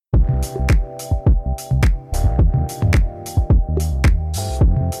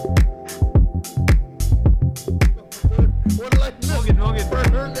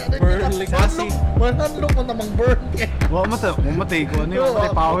Manhandlo mo namang burn. Wa matay ko ano yung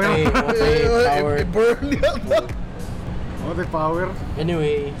matay power. Power. Burn niya ba? Matay power.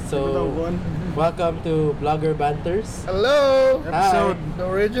 Anyway, so welcome to Vlogger Banters. Hello! Episode The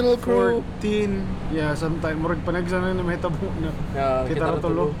original crew. 14. Yeah, sometime murag panagsanan na may tabo na. Kita Kita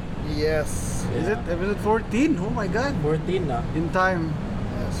tulo. Yes. Is it episode 14? Oh my god. 14 na. In time.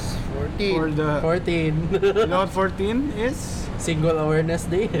 Yes. For 14. the 14. you know what 14 is? Single Awareness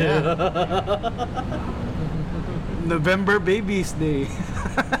Day. Yeah. November Babies Day.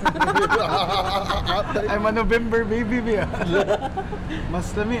 I'm a November baby biya. Mas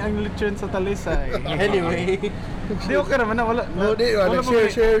lami ang lechon sa Talisay. Anyway. Di okay naman na wala. No, di. wala pa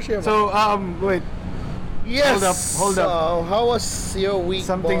Share. So wait. Yes. Hold up. So, how was your week,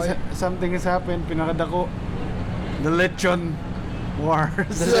 boy? Something has happened. Pinakadako. The lechon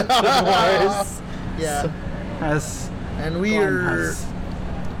wars. The Lechon Wars. Yeah. And we're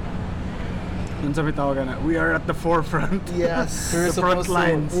we are at the forefront. yes. We're The front supposed to-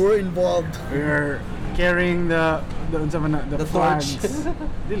 lines. We're involved. We are carrying the The flags. torch.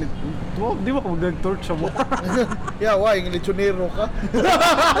 Di ba kung mag-torch sa war? Yeah, why? Yung lechonero ka?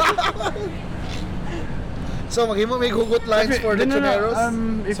 So, maghimo may hugot lines for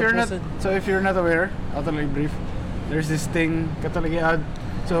lechoneros? If you're not aware, I'll tell you brief. There's this thing katalagiad.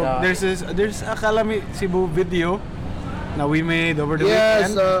 So Yeah. there's a Kalami Cebu video na we made over the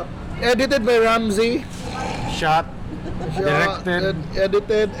Yes, weekend. edited by Ramsey. Shot, directed,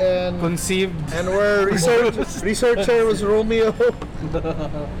 edited, and conceived. where researcher was Romeo.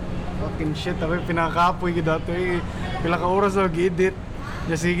 Fucking shit, ako pinakapoy ko dato eh. Pila ka oras ako gi-edit.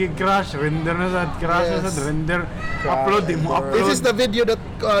 Just sige crash, render na sa crash na Yes. sa render. Upload, di mo upload. This is the video that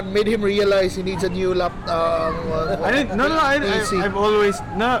made him realize he needs a new laptop. I've always,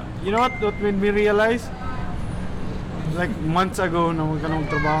 you know what made me realize? Like months ago, na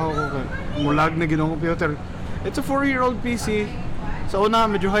magtrabaho ko, mulag na ginong computer. It's a 4-year-old PC. So una,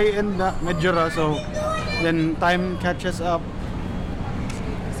 medyo high-end na, medyo ra. So, then time catches up.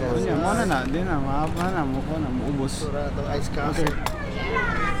 So, yun, muna na, di na, maubos. Sura itong ice castle. Okay.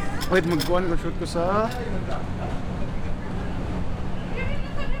 Wait, magkuhan ko, shoot ko sa...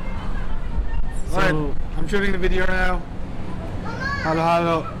 Alright, I'm shooting the video now.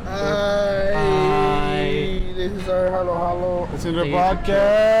 Halo. Hi. This is our hello. It's in the Sige.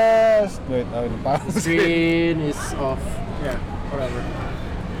 podcast. Wait, the pause. Screen is off. Yeah, whatever.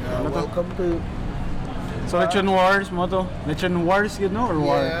 Welcome to So Lechon Wars, moto. Lechon Wars, you know, or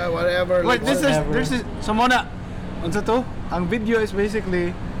War? yeah, whatever. Wait, there's Whatever. this. So muna, unsa to? Ang video is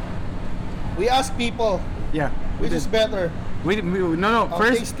basically, We ask people yeah. which is better. No. Oh,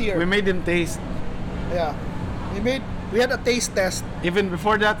 First, tastier. we made them taste. Yeah, we had a taste test. Even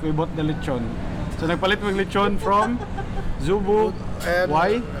before that, we bought the lechon. So nagpalit mag lechon from Zubu. And,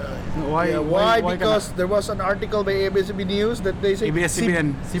 Why? Yeah, why? ka na? Because there was an article by ABS-CBN News that they say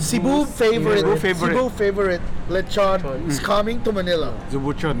ABS-CBN. Cebu favorite, Cebu favorite. lechon is coming to Manila.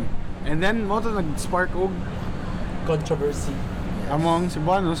 Zubuchon. And then mo to nag-spark og Controversy. among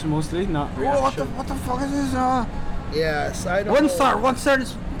Cebuanos mostly na what the fuck is this? Yes, I don't One know. star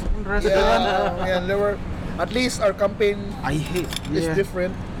is restaurant. Yeah, and there were at least our campaign I hate. is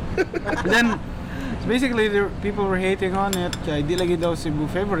different. And then basically people were hating on it. Kaya di lagi daw Cebu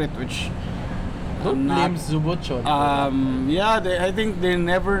favorite, which Don't not- blame Zubuchon. yeah, I think they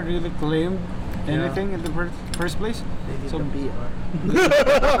never really claimed anything in the first place. So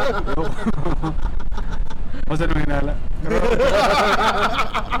Basta nung hinala.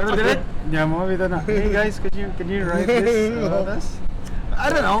 Pero direct, yeah, mo bita na. Hey guys, can you write this about us? I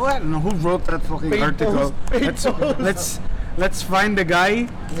don't know who wrote that fucking Paid article. post. Let's find the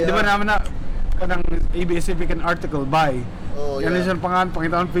guy. Yeah. Di ba naman na kanang ABS-CBN article by. Oh, Yan yeah. siyang pangalan,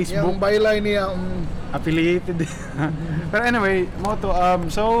 pakita on Facebook. Yung byline niya, Affiliated. Pero anyway, moto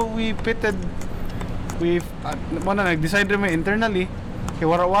so we pitted muna nag-decide naman internally kay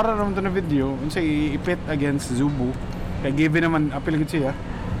wara-wara naman to na video unsay i-pit against Zubu kay given naman appeal gid siya.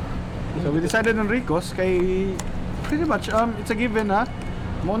 So we decided on Ricos kay pretty much it's a given ha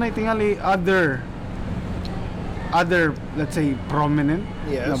mo na tingali other let's say prominent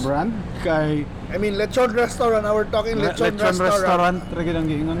Yes. na brand kay I mean, lechon restaurant. Now we're talking lechon restaurant. ra gid ang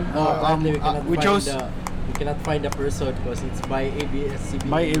giingon. Apparently, we we cannot find the person because it's by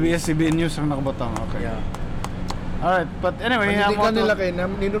ABS-CBN. by ABS-CBN News ang nakabutang. Okay. Yeah. Alright, but anyway, Hindi ka mo nila to- kayo,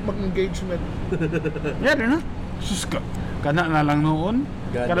 nindot mag-engagement. Yeah, din na. Sus ka. Kana na lang noon.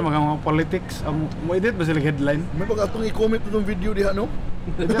 Gano. Kada mga politics. Ang mo edit ba sila headline? May pag-atong i-comment itong video diha, no?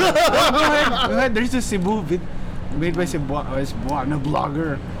 Go ahead. There's a Cebu made by Cebuano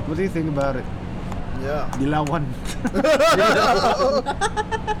blogger. What do you think about it? Yeah. Dilawan.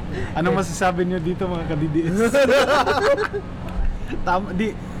 Ano masasabi niyo dito mga ka-DDS? Tama,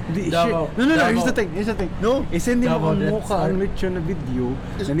 di Davao. No, here's Davao. the thing. No. Isend mo Davao, ang that's mukha ang lechon na video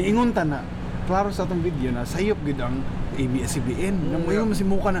na niingon ta na klaro sa atong video na sayop gid ang ABS-CBN. Na mo yung si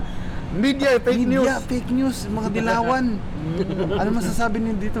mukha na Media, fake news. media, fake news, mga dilawan. Ano masasabi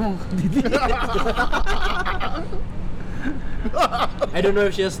niyo dito mga ka-DDS? I don't know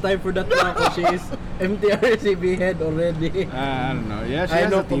if she has time for that now because she is MTRCB head already. I don't know. Yeah, she I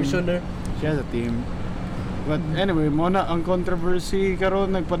has know a team. functioner. She has a team. But anyway, muna ang controversy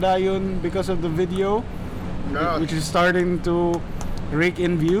karon nagpadayon because of the video, Yeah. which is starting to rake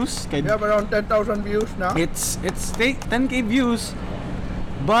in views. Kay We have around 10,000 views now. it's 10k views,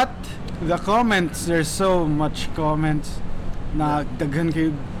 but the comments, there's so much comments na daghan kay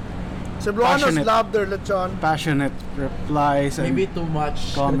Cebuanos passionate. love their lechon. passionate replies and Maybe too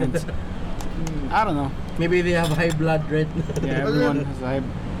much. comments. I don't know. Maybe they have high blood rate. Yeah, everyone has a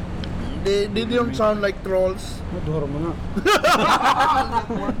They don't sound like trolls. Maduro mo na.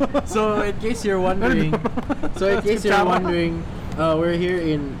 So in case you're wondering, we're here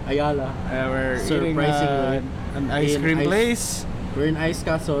in Ayala. We're eating Surprisingly, an ice in cream ice- place. We're in Ice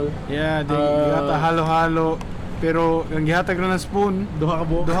Castle. Yeah, di gihata halo-halo. Pero ang gihatag na ng spoon, Duha ka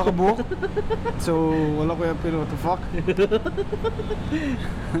buhok. duha ka buhok. So, wala ko yung pilo, what the fuck?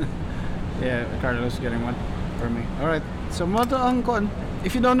 Yeah, Carlos getting one for me. Alright, so mo to ang kon.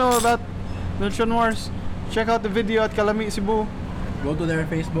 If you don't know about Lechon Wars, check out the video at Kalami Cebu. Go to their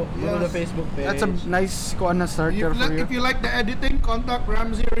Facebook. Go to the Yes. Facebook page. That's a nice kuan na starter If, for you. if you like the editing, contact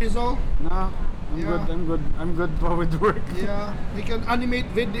Ramsey Rizal. Nah, I'm Yeah. good, I'm good. I'm good with work. Yeah, he can animate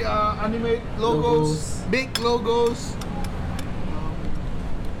video, animate logos, make logos.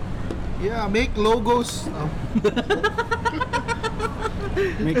 Yeah, make logos.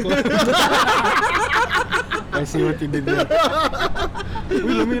 Make I see what you did there.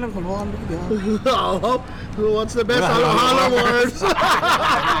 Uy, lami lang kalwakan dito. So what's the best halo wars?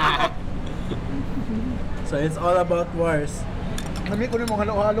 So it's all about wars. Lami ko ni mong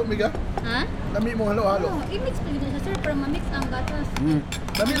halo-halo, Miga. Ha? Lami mong halo-halo. Oh, i-mix pa dito siya, sir, para ma-mix ang gatas.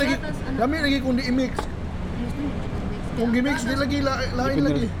 Lami lagi, Gatas, ano? lami lagi kung di i-mix. Kung gi-mix, di lagi, lain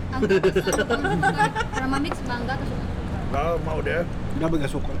lagi. Ang gatas, para ma-mix ba ang gatas? Ah, mau deh. Dabag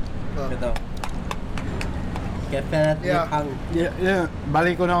asukal. Ito. Kefelet Yeah. Hang. Yeah.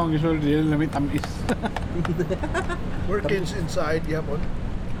 Balik ko na akong gusto din lami tamis. We're kids inside, yapon.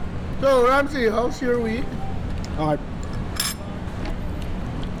 So, Ramsey, how's your week? Okay.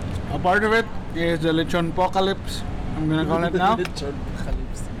 A part of it is the lechon apocalypse. I'm gonna call it now.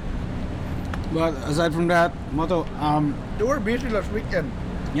 Apocalypse. But aside from that, Moto, You were busy last weekend.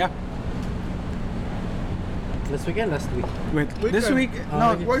 yeah. Last weekend, last week. Wait, this Weekend. week? Ah, No.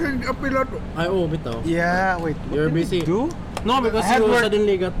 okay. Why hindi appeal to? Ay, oo, bitaw. Yeah, wait. What You're did we busy. do? No, because I had you work.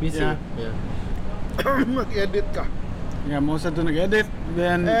 suddenly got busy. Yeah. Mag-edit ka. Yeah, most of to nag-edit.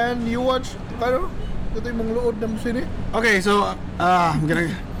 Then, And you watch, kano? Ito yung mong lood ng sine. okay, so, I'm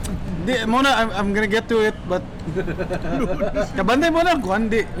gonna... I'm gonna get to it, but... kabantay mo lang, kuhan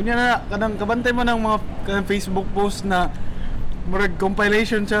di. Unya na, kabantay mo ng mga kanang Facebook post na murag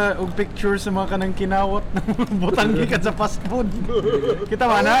compilation siya og pictures sa mga kanang kinawat na butang gikan sa fast food. Kita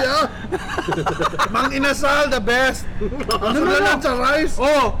ba na? Oh, yeah. Mang Inasal, the best. Ang sulanan sa rice.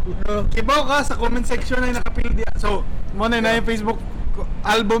 Oh, kibaw ka sa comment section ay nakapil diya. So, mo na yung Facebook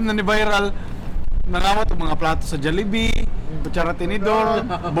album na ni viral. Nangawat ang mga plato sa Jollibee, kutsara tinidor,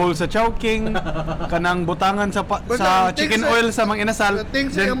 bowl sa Chowking, kanang butangan sa But sa the chicken things oil sa mga inasal. The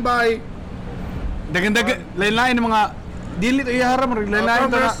things Then, I am buy dagan-dagan, lain-lain ng mga dili to iharap, lain-lain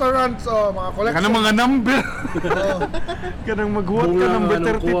from to na. restaurants, mga collection. Kanang mga number. Oh. Kanang maghuwat ka Bunga ng nga,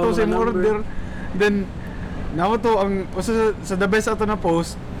 better nung kuha tito nga sa imong number. order. Then, nawa to, ang, sa the best ato na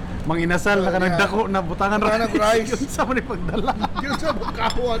post, mang inasal na kanang Yeah. dako na butangan Butangan rice. Yun sa man pagdala. Yun sa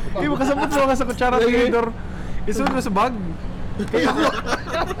magkawat. Di ba kasabot mo ka sa kutsara tinidor. Isunod mo sa bag. Kaya ako,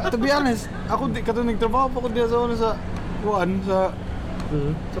 to be honest, ako di kato nagtrabaho pa ko diya sa ano sa kuan sa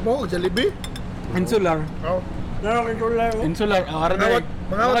Sa mga Jollibee? Insular. Oh. Insular. Ara na. Mangawat-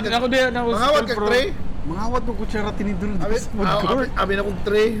 mangawat ka- ako diya na mangawat ka tray? Mangawat mo kutsara tinidor Abi, sa food court. abi na kong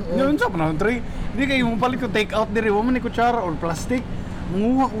tray. Oh. Yun sa panahon, Trey. Hindi kayo mo palit ko take out diri. Wa man ni kutsara or plastic.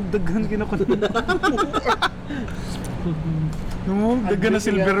 Munguha og daghan kinakon. No, daghan na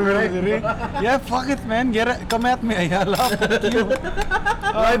silverware diri. Yeah, fuck it, man. Get it. Come at me. Ayala. Fuck you.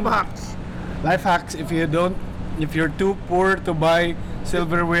 Life hacks. Life hacks, if you're too poor to buy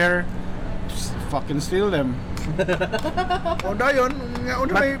silverware, just fucking steal them. O dayon, nga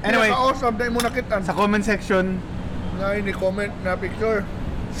But may anyway, pinaka-awesome na mo nakitan. Sa comment section, Nga ini comment na picture.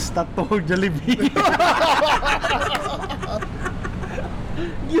 Stato Jollibee.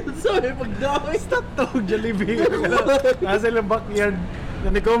 Yun sa may pagdaway. Stato Jollibee. Nasa ilang backyard.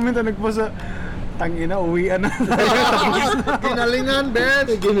 Nag-comment na nagpo sa tangina, uwian na tayo. Tapos na. Ginalingan, Ben.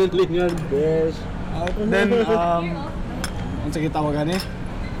 Ginalingan, besh. Then, ang sige tawagan eh.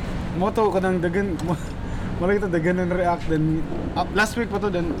 Moto ka ng dagan. Wala kita dagan ng react. Then, last week pa to,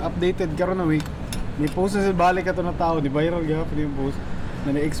 then updated karon na week. May post na sa balik ka to na tao. Di viral gapon yung post.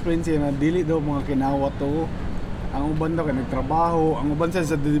 Na na-explain siya na dili daw mga kinawat to. Ang uban daw kay nagtrabaho, ang uban sa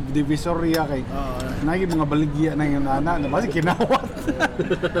Divisoria kay nagi mga baligya na yung nana, na basi kinawat.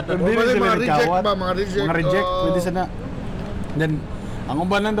 Hindi Mga sila reject nagkawat. ba, mga reject. Mga reject, pwede sana. Then, ang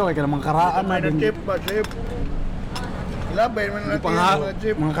uban lang daw kay kanang mga karaan na din. Chip ba, chip? Ilabay man natin Pangha, yung mga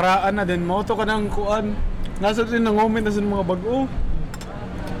chip. mga karaan na din, moto ka ng kuan. Nasa din ng comment na sa mga bago.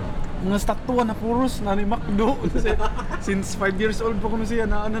 Mga statuan na puros na ni Macdo. Since 5 years old pa ko na siya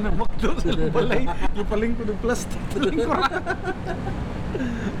na Macdo sa balay. Ipaling ko ng plastic.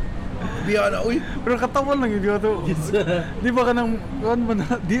 Biya na, uy. Pero katawan lang yun to. Di ba ka nang, kuan mo na,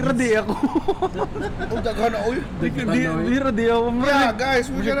 di radi ako. Ang daga na, uy. Di radi ako. Yeah, guys,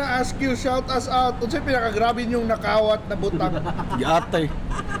 we're gonna ask you, shout us out. Kung sa'yo pinakagrabe yung nakawat na butang. Yatay.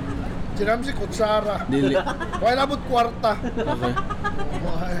 Sinam si Kutsara. Dili. Wala nabot kwarta. Okay.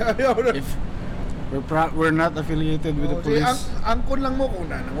 Ayaw na. If we're not affiliated with the Si police. angkon lang mo kung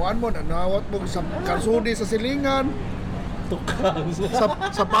nananguan mo, nanawat mo sa karsudi sa silingan.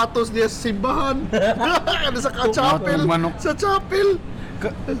 Sapatos niya sa simbahan. Ano sa chapel. Manok. Sa chapel.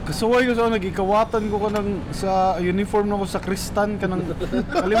 Kasuway ko sa nagikawatan ko kanang sa uniform na ko sa Kristan kanang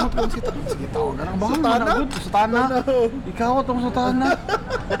kalimot ko sige tawag ka nang bahal Sutana? na good sutana ikawat ako sutana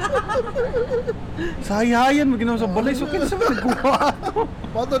sa hayayan mo ginawa sa balay so kinsa man nagkuha to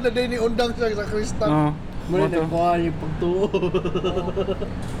Pato na din ni undang siya sa Kristan. Muna nagkuha yung pagtuo.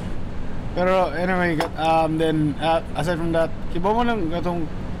 Pero anyway then aside from that kiba mo lang katong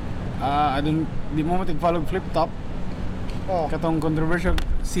di mo follow flip top Oh. katong controversial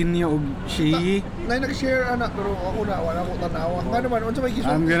sinyo og Shi. Nay nag-share anak pero ako na wala ko tanawa. Nga naman unsa may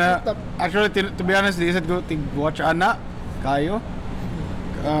gisulti? I'm gonna actually to be honest, di sad ko tig watch ana kayo.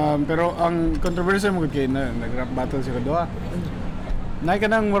 Pero ang controversial mo kay na nag-rap battle si Kadoa. Nay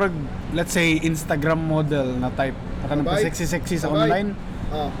kanang murag let's say Instagram model na type. Kanang pa sexy sa online.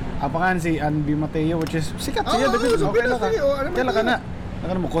 Apangan si Anby Mateo which is sikat siya dapat so okay lang ka. ano Kailan ka na?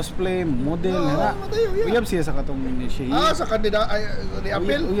 Naka mo cosplay, model na. Mateo, yeah. Uyab siya sa katong ni Shea. Sa kandida ay ni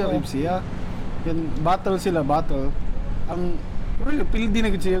apel. Uyab siya. Yan battle sila, battle. Ang pero pildi na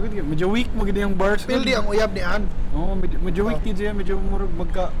gid siya gud. Medyo weak mo gid yung bars. Pildi ang uyab ni An. Oo, medyo weak gid siya, medyo murag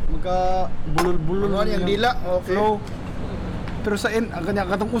magka bulol-bulol Ano yung dila? Okay. flow. Pero sa end ang kanya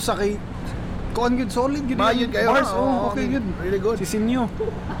katong usa kay kuan gud solid gid. Bayad kayo, Bars, oo, okay gud. really good. Si Sinyo.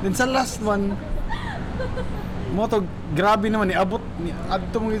 Then sa last one mo to grabe naman ni abot ni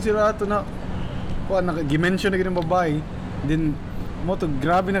adto mo gid sila ato na kuan naka-dimension na gid ang babae. Then mo to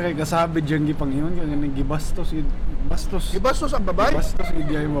grabe na kay kasabi diyan gipangingon kay nang gibastos gid bastos. Gibastos ang babae. Bastos gid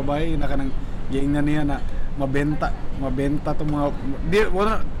yung babae na kanang giingnan niya na mabenta to mga di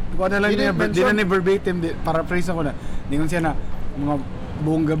wala lang Didn't niya mention. di na ni verbatim paraphrase ako na ningon siya na mga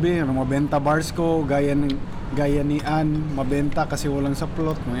buong gabi ano mabenta bars ko gaya ni Ann mabenta kasi walang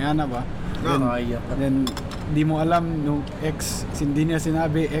saplot mga ana ba. Then di mo alam nung hindi niya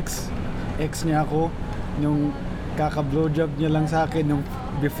sinabi ex niya ako nung kaka-blowjob niya lang sa akin nung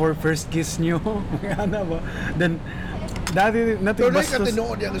before first kiss niyo. Ano ba? Then dati Pero natin na bastos.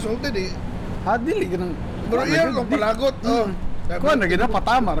 katinood yung resulted eh. Dili ganang. Pero iyan kung palagot. Kuan na gina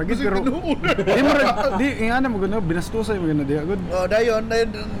patama ra gid pero di mo di ingana mo gano binastusan mo gano di agud. Dayon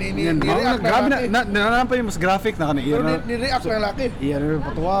ni-react Grabe na. na pa yung mas graphic na kanina. Pero ni-react ng laki. Iyan ang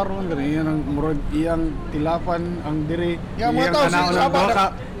patuwaron gano iyan ang murag iyang tilapan ang diri. Yang mga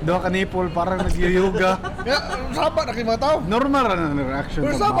tao, do ka nipol parang nagyoyoga. Ya, sabat na kimataw. Normal ra na reaction.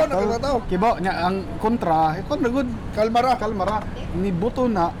 Pero sabaw na kimataw. Kiba nya ang kontra, kon na good. Kalmara. Ni buto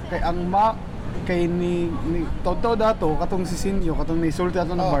na kay ang kay ni Toto dato katong si Sinyo katong ni sulti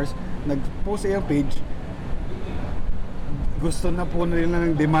ato na bars nag-post sa iyang page gusto na po nila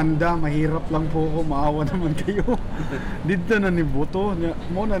ng demanda mahirap lang po ako maawa naman kayo dito na ni buto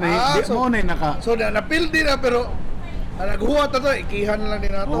mo na mo na naka So napil din na pero naghuwat na to ikihan na lang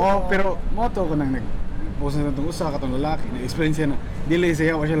din nato. oo pero mo to ko nang nag-post na itong usa katong lalaki na experience siya na dili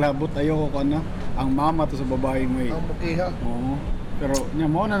siya wa siya labot ayoko ko na ang mama to sa babae mo Ang mukiha. oo pero nya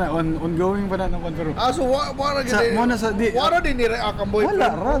mo na ongoing pa na naman pero So wala Sa- gid. muna sa di- Wala din ni-react ang boyfriend.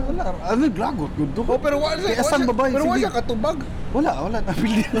 wala ano glagot good to Oh, pero wala Kaya asan babae? Pero wala Sige. siya katubag. wala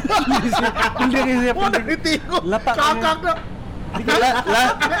napili hindi siya Wala ni Tigo. Lata ka Kakak na. Di ka,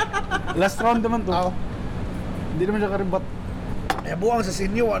 last round naman to. Aw. Hindi naman siya karibat. Eh, buwang sa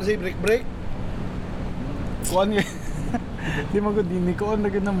sinyo, ano siya, break. Kuan nga. Di mo ko din ko na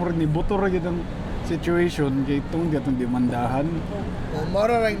gid na murag ni buto ra gid ang situation kay tong gatong demandahan.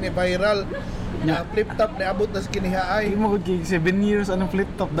 Mara lang ni viral. Na flip top na abot na sa kinihaay. Di mo ko kay 7 years anong flip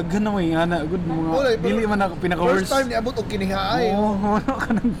top daghan na may ana good Wala, mga dili man ako pinaka worst. First time ni abot og kinihaay. Oo, ano ka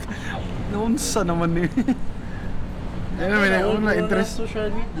nang naunsa naman ni. Ayun may na interest.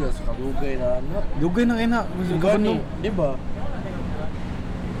 Social media sa kadugay na anak. Dugay na ina. Gani, di ba?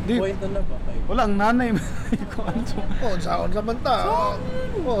 Di Point na ba kayo? wala ang nanay ko ano. Oh, saon sa manta.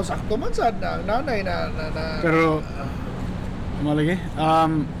 Oh, sakto man sad na nanay na. Pero malagi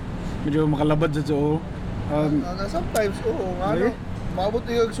medyo makalabad sa oo. Sometimes oo, nga no. Sige. Maabot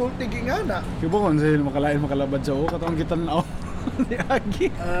yung sulti nga na. Kibo kon sa makalabad sa oo katong kita na ni Agi.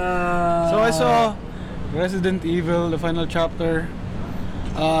 Ah. So I saw Resident Evil, the final chapter.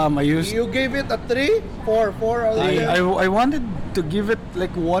 I used You gave it a 3, 4 already. I wanted to give it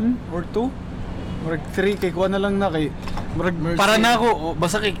like 1 or 2 or 3 kay kuha na lang na kay murag para na ako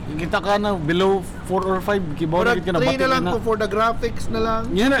basta kay kita ka na below 4 or 5 kibaw na But kita na 3 na lang na. for the graphics na lang.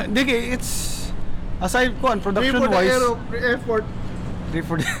 Yan na, di kay it's aside ko 3 production for the wise effort. 3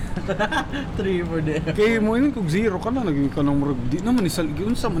 for the 3 for the... kay mo yun kung 0 ka na lagi ka nang murag di naman isal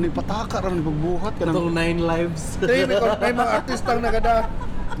unsa man ipataka ra ni pagbuhat ka Itong nang 9 lives. 3 may mga artistang nagada.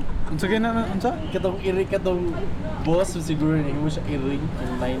 unsa kay na unsa Katong iri, katong boss, siguro na mo siya iri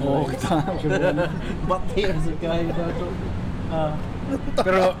ang 9 oo lives. kita Bati ang sa kaya na ito.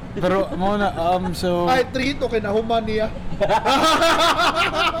 pero mo na so Ay 3 to kinahuman niya.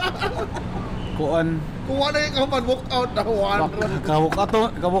 kuan Kung ano yung kahuman walk out na 1.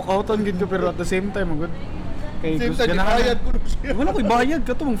 kawok-aton gid ko pero at the same time good kay Same gusto time ganahan bayad ko siya. wala ko'y bayad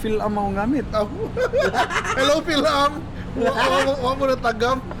ka to mong film ang akong gamit. Hello Philam. Wa mo na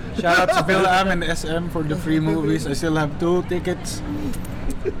tagam. Shout out to Phil Am and SM for the free movies. I still have 2 tickets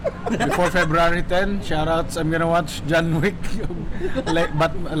before February 10. Shout outs. I'm gonna watch John Wick,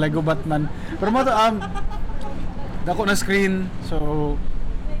 Lego Batman. Pero mo to dako na screen. So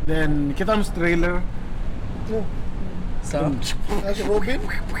then kita mo sa trailer. Sa? Si Robin.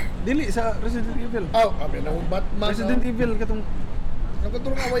 Dili sa Resident Evil. Oh, kami na yung Batman. Resident Evil katong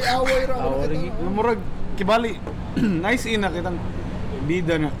Nagkaturong away-away ra ako. Away. murag kibali. Nice ina kitang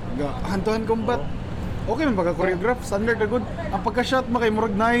bida na hantuhan combat. Okay man pagka choreograph standard na good. Ang pagka-shot mo kay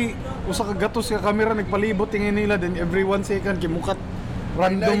murag nay usa ka gatos ka camera nagpalibot tingin nila then every 1 second kimukat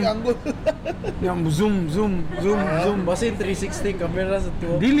Random. random Angle. yung zoom Basin 360 camera sa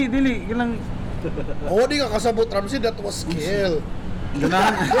tuwa. dili ilang Oh, di ka kasabot Ramsey. That was skill.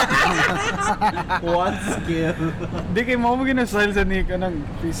 ganahan One skill. di kay mao mo gina style sa ni kanang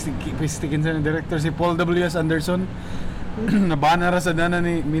pistikin sa ni director si Paul W.S. Anderson nabana ra sa dana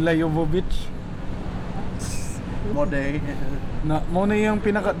ni Mila Jovovich Moday. na mo na yung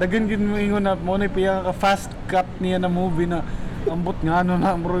pinaka dagan gyud mo ingon na mo na yung pinaka fast cut niya na movie na ambot nga ano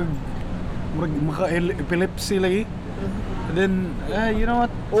na murag maka epilepsy lagi. Then you know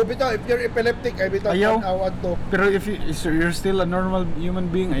what, Oh, bitaw, if you're epileptic, ay bitaw, Ayaw. awad to. pero if you're still a normal human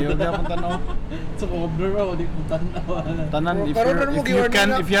being ayaw gyapon tanaw So, observe ako, di ko tanaw. tanan if Karon na mo you giwarning can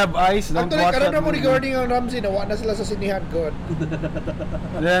na- if you have eyes don't Actually, watch karon that na mo ni movie. Gordon ang Ramsey, nawa na sila sa sinihan, God.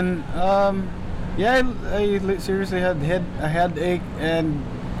 Then yeah, I seriously had a headache and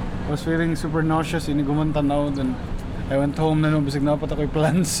was feeling super nauseous iniguman tanaw. Then I went home na no bisig na pa ako'y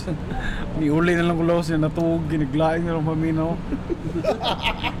plans. Niuli na lang ko laos niya natuog giniglaing na lang paminaw.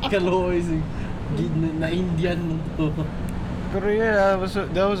 Kaloy, na Indian mo to. Pero yeah,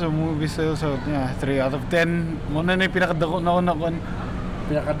 that was a movie sales out niya. 3 out of 10. Muna na yung pinakadako na ako na kuan.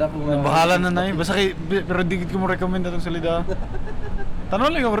 Pinakada ko nga. Bahala na na yun. Basta kay, pero di ko mo recommend atong salida.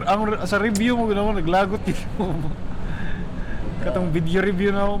 Tanong lang, sa review mo ginawa, naglagot dito. Katong video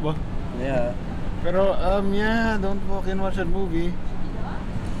review na ako ba? Yeah. Pero yeah, don't fucking watch that movie.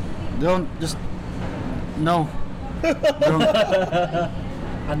 Don't just no. Don't.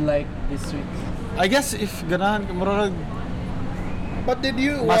 Unlike this week. I guess if ganahan ka murag But did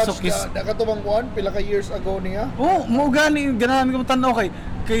you watch Masochist. the katubang one pila ka years ago niya? mo gani ganahan ka tanaw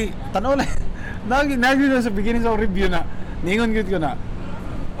kay tanaw lang. Nagi na sa beginning sa review na ningon gyud ko na.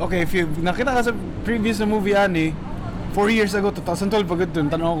 Okay, if you nakita ka sa previous na movie ani 4 years ago 2012 pagod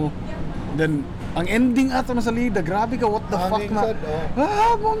dun tanaw ko. Then ang ending ato na sa lida, grabe ka, what the fuck Hanging na. sad,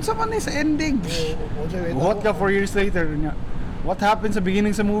 oh. Monsa man sa ending. What ka 4 years later niya? What happened sa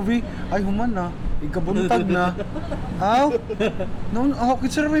beginning sa movie? Ay, human na. Ikabuntag na. How? No, ako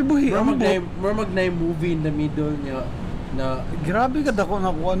kitsa may buhi. Ano ba? Marmag na yung movie in the middle niya na Grabe ka dako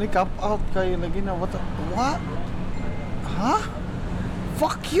na kuha ni cap out kayo lagi na what? Ha?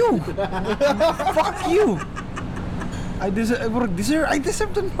 fuck you. Fuck you. I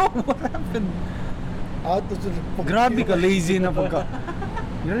deserve to know what happened. Grabe ka lazy na pagka.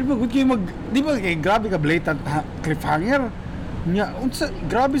 Grabe ba good kayo di ba kay grabe ka blatant cliffhanger. Nya unsa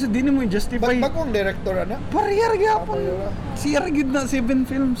grabe sa dili mo justify. Bagong director ana. Parehar gyapon. Siya ra gyud na 7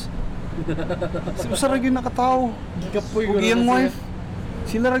 films. Usa ra gyud nakatawo. Gikapoy Ug iyang wife.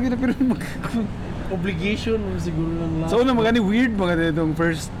 Sila ra gyud na pero mag obligation mo siguro lang. So una magani weird mga itong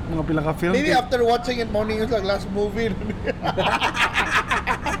first mga pila ka film. Maybe after watching it morning yung last movie.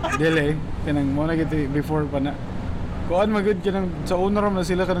 Dili kanang mo na gid before pa na. Kuan magud kanang sa una ra man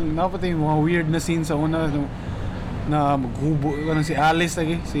sila kanang napatay mga weird na scene sa una na maghubo kanang si Alice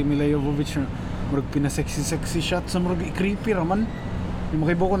lagi si Mila Jovovich na murag pina-sexy shot sa murag creepy ra man. Yung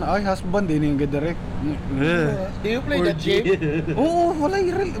makibo ko na ay husband din yung direct. Do you play that game? Oo, walay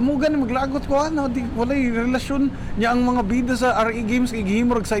mo gani maglagot ko ano, walay relasyon niya ang mga bida sa RE games kay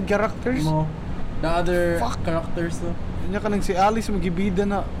gihimo side characters. Mo. The other characters no. Nya kanang si Alice magibida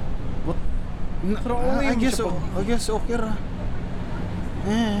na what? Pero only I guess okay ra.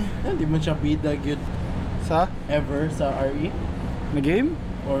 Hindi man siya bida good Sa ever sa RE na game?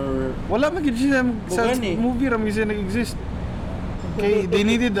 or Wala magid siya sa Bugani. movie ra siya nag-exist. Okay, they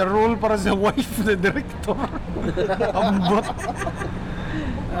needed a role para sa wife na director. Ambot.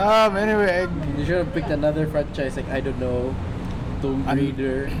 Anyway, they should have picked another franchise like I don't know Tomb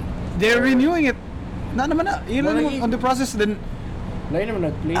Raider. they're renewing it. Na naman na, yun lang Malagi. on the process then Lain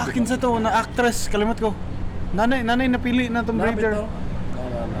naman nag-play. akin sa to na actress, kalimot ko. Nanay napili na Tomb Raider. No.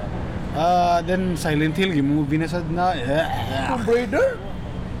 Then Silent Hill movie na sad na. Tomb Raider?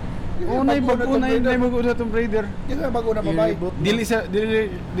 Oh, nay bago na sa Tomb Raider. Yung bago na babae. Dili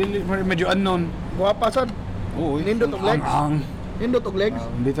medyo unknown. Guwapa sad. Oo, Nindot og legs. Nindot og legs.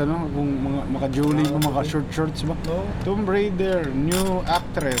 Dito no, kung mga maka-Julie, kung maka-shorts ba? No. Tomb Raider, new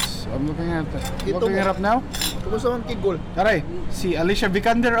actress. I'm looking at Ito looking mo. her up now. Kumusta man kigol? Aray, si Alicia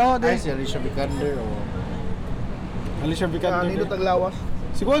Vikander. Oh, Ay, de. si Alicia Vikander o. Alicia Vikander. Nindot og lawas.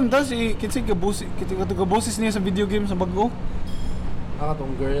 Si Kuan tas si kinsa ka boses niya sa video game sa bago.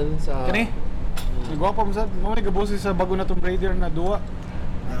 Tong girl sa Kani? Nagwapa mo sa mo ni boses sa bago na Tomb Raider na duwa.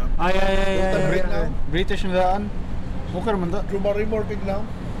 Ay. Right now. British na daan. Okay man da. Drew Barrymore kig now.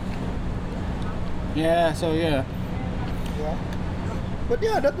 Yeah, so yeah. Yeah. But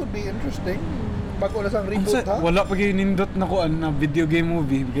yeah, that would be interesting. Bago na sang reboot ha. Wala pa gyud nindot na kuan na video game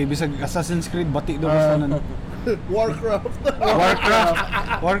movie kay bisag Assassin's Creed bati daw basta nan. Warcraft.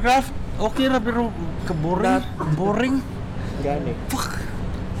 Warcraft okay ra pero boring. Gani. Fuck.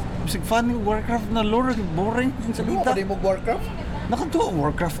 Bisag fan ng Warcraft na lore boring ang Sabi mo salita. pa di mo Warcraft? Nakatuwa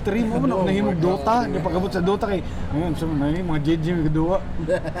Warcraft 3 mo na nahimog Dota, di pagabot sa Dota kay sa mga JJ may gaduwa.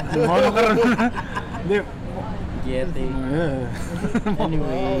 Ano ka ron? Di. Getty. Oh,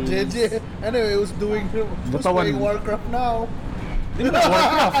 Anyway. JJ. Anyway, who's Butawan. playing Warcraft now? Di ba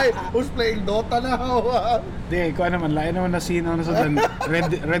Warcraft? Ay, who's playing Dota now? Di ko naman lain naman na scene ano sa dan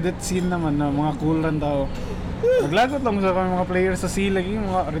Reddit scene naman na mga cool ran tao. Maglagot lang sa mga players sa sea lagi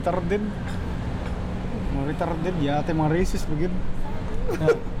mga retarded. Mga retarded yate mga racist bagid.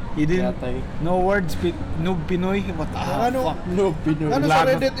 He didn't Yatay. no words noob Pinoy what the Ano? fuck. No, Pinoy. Ano sa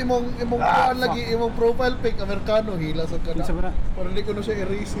Lagot. Reddit imong kuan lagi imong profile pic Amerikano hila sa kana. Kinsa ba na? Para di ko na siya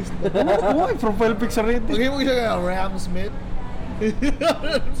i-racist. Uy, profile pic sa Reddit. Pag mo siya kaya Ram Smith.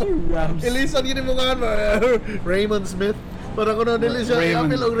 Rams. Ilisan yun yung mga Raymond Smith. Para ko na dili siya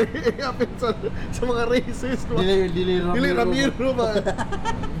Raymond. i-apil sa mga racist. Dili Ramiro ba?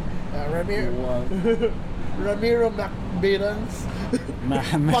 Ramiro. Wow. Ramiro Macbeatans.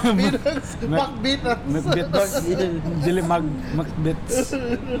 Macbeatans. Macbeatans. Dili Macbets.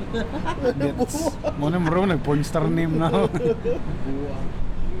 Bets. Mo na mo nag-porn star name na.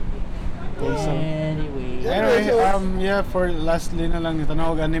 Anyway. Anyway, so- yeah, for lastly na lang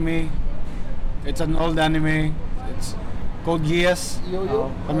itanawag anime. It's an old anime. It's Code Geass. Yo-yo.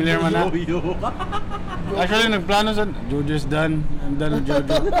 Familiar man na? Yo-yo. Actually, nagplano sa Jojo's done. I'm done with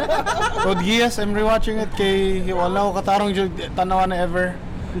Jojo. Code Geass, I'm rewatching it kay wala ko katarong tanawa na ever.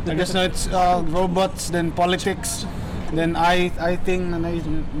 I just know it's robots, then politics, then I think na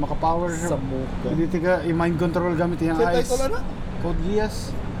makapower siya. Samuka. Hindi ka i-mind control gamit yung Sa eyes. title ano? Code Geass.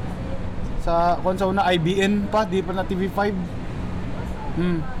 Sa kung sa una IBN pa, di pa na TV5.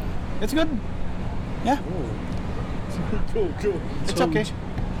 It's good. Yeah. It's okay.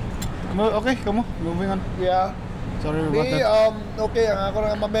 Okay, come on. Moving on. Yeah. Sorry about Me, that. okay, ang ako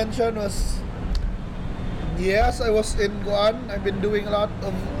na ma-mention was yes, I was in Guan. I've been doing a lot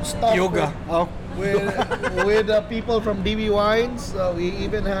of stuff. Yoga. Oh. with people from DB Wines. We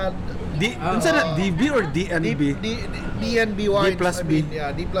even had Unsa na DB or DNB? DNB Wines. D+B. I mean,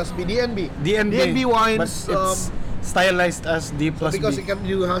 yeah, D+B. DNB. DNB. DNB Wines. But it's stylized as D plus because B. you can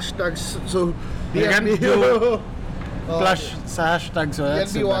do hashtags. So You can DNB. do Flash sa hashtag, so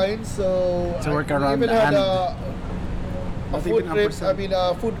that's DNB Wines. So It's a we workaround even had and- a Not food even trip. ampersand. I mean,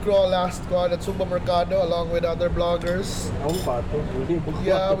 a food crawl last squad at Sumba Mercado along with other bloggers. Ang pato.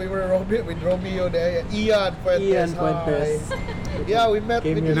 Yeah, we were with Romeo there. Ian Fuentes. Ian Hi. Fuentes. Yeah, we met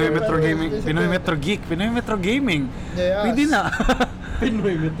Came with here. Pinoy Ian Metro Fuentes. Gaming, This is Pinoy the- Metro Geek, Pinoy Metro Gaming. Yes. Pwede na.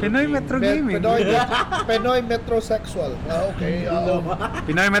 Pinoy Metro. Pinoy Metro Gaming. Pinoy metrosexual. Okay.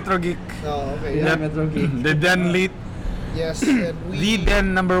 Pinoy Metro Geek. Okay. Pinoy Yeah. Metro Geek. The then lead, Yes, and the we.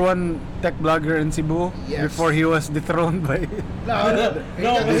 then #1 tech blogger in Cebu Yes. before he was dethroned by No,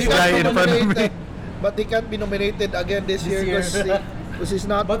 This guy in front of me. But he can't be nominated again this year year. because he's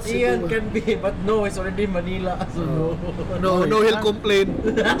not. But Ian can be, but no, it's already Manila, so no. No, he'll complain.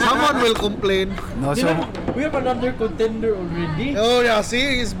 Someone will complain. No, You so know, we have another contender already. Oh yeah,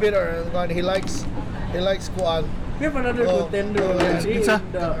 see, he's bitter. He likes kuan. We have another Oh. contender Oh, yes. already. Pizza.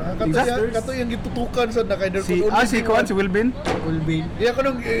 Kato yung gitutukan sa na kay there si could only si be Kuan one. si Wilbin Will be. Yeah,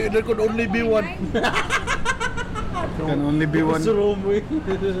 kanong there could only be one. can only be one. Gusto Romo eh.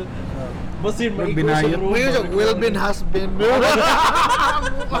 Basin, Pag maiko binayad. sa Romo. Wilbin has been.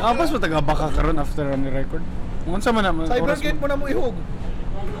 Apas mo taga baka karon after ang record. Unsa man naman Cybergate mo na mo ihog.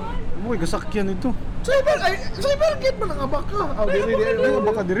 Uy, gasakyan ito. Cybergate mo na nga baka. Oh, diri. Uy,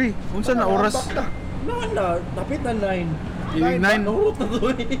 baka diri. Unsa na oras? Na, tapit na 9. 9. Nurot na to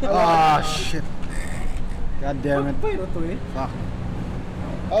eh. Ah, shit. God damn it. Pagpay na to eh. Fuck.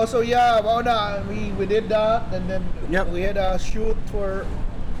 Oh, so yeah, we did that, and then Yep. we had a shoot for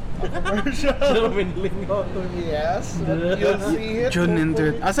a commercial. Winling ako to. Yes, but you'll see it. Tune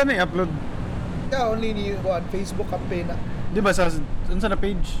into it. Asa na i-upload? Yeah, only ni what Facebook campaign. Di ba sa unsa na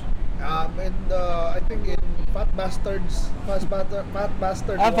page? And I think in Fat Bastards Ah, Fat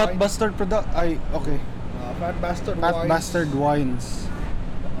Wines. Bastard product. Ay, okay. Fat Bastard Fat Wines. Bastard Wines.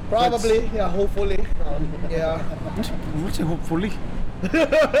 Probably, yeah, hopefully. Yeah. What's it, hopefully?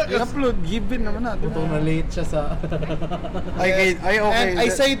 I-upload, given naman na. Ito na late siya sa... Ay, okay. And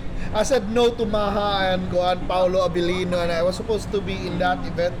I said no to Maha and Juan Paulo Abilino, and I was supposed to be in that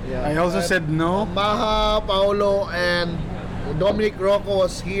event. Yeah. I also said no. Maha, Paulo, and Dominic Rocco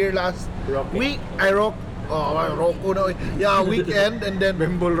was here last Rocky. week. Rocco no. Yeah, weekend, and then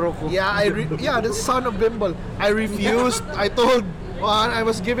Bembol Rocco. yeah, the son of Bimble. I refused. I told Juan I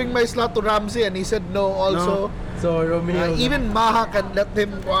was giving my slot to Ramsey, and he said no. Also, So, Romeo. even Maha can let him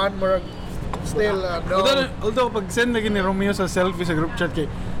Juan more. Still, no. Although pag send lagi ni Romeo sa selfie sa group chat kay,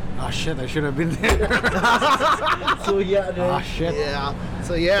 shit, I should have been there. So, yeah. Shit. Yeah.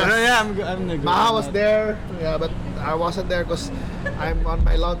 So yes. Pero yeah, I'm gonna go. Maha was there, yeah, but I wasn't there because I'm on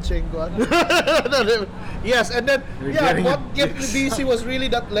my launching one. Yes, and then You're yeah, getting what it kept me fixed. busy was really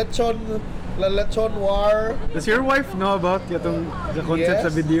that lechon war. Does your wife know about the concept Yes. sa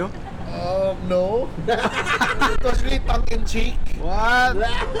video? No, it was really tongue in cheek. What?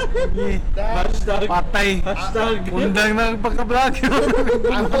 Hashtag. Patay. Hashtag. Undang na ang pagka-vlog.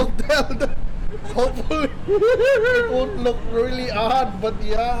 I won't tell them. Hopefully, it won't look really odd, but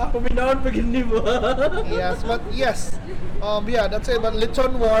yeah. Paminahon pag hindi mo. Yes, but yes. Yeah, that's it. But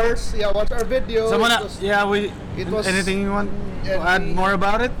Lechon Wars, yeah, watch our video. So It muna, was- yeah, it was- anything you want to add any- more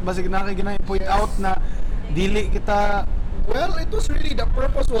about it? Basig na kay point Yes. out na dili kita Well, it was really, the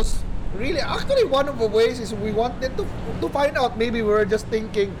purpose was really, actually one of the ways is we wanted to find out, maybe we were just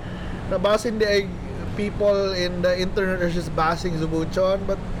thinking na basing the people in the internet are just bashing Zubuchon,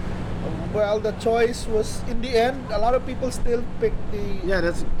 but well, the choice was, in the end, a lot of people still picked the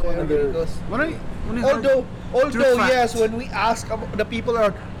that's because although fact. yes, when we ask about the people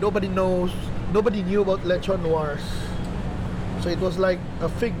nobody knew about Lechon Wars, so it was like a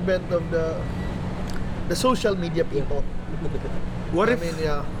figment of the social media people. What I if mean,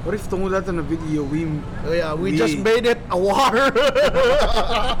 yeah. what if tungod natin na video we Yeah, we just made it a war.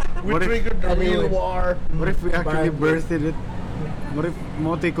 We What if- triggered the real Anyway. war. what if we actually Bad. birthed it? What if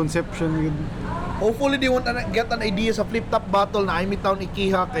multi-conception with Hopefully they won't get an idea sa flip-top battle na Amy Town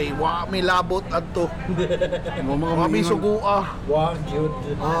Ikiha kay wa may labot adto. Wa may sugua. Wow, cute.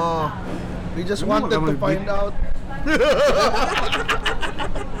 We just Ano wanted to mga find out.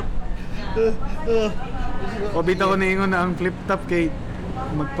 O bitaw ko niingon na ang flip top kay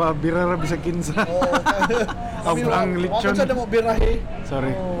magpabirara sa kinsa. Ang lechon. Sa mo birahe.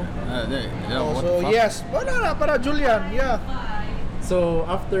 Sorry. Oh. What So the fuck? yes, wala na para Julian. Yeah. So,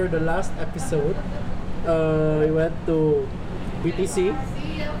 after the last episode, we went to BTC.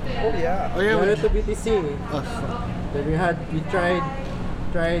 Oh yeah. Oh We yeah. went to BTC. Oh, fuck. Then we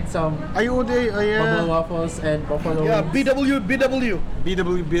tried some Ayode, oh bubble yeah. waffles and buffalo Yeah, wings. BW.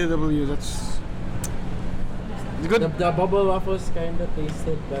 BW, that's... It's good. The bubble waffles kinda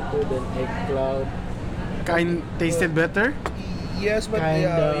tasted better than egg cloud. Tasted better. Yes, but Kinda,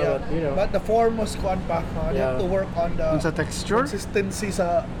 yeah. but, you know. But the form was kuan pa. They have Yeah. to work on the Sa texture. consistency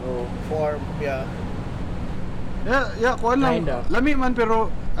sa Oh. form. Yeah. Yeah, kuha lang. Kinda. Lami man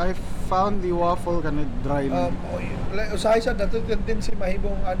pero I found the waffle kind of dry lang. Usahay sa dato tendency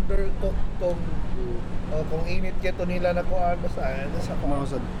mahibong undercook kung init keto nila na kuan basta sa kuan.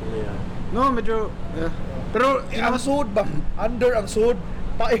 Mausad. Yeah. No, medyo... Yeah. Pero, Ang sud ba? Under ang sud,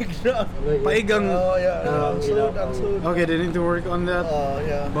 paig na. Paigang... Oh yeah, Um, ang sud, ang sud. Okay, they need to work on that. Oh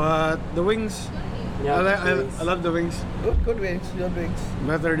yeah. But the wings... Yeah, I love the wings. Good wings, good wings.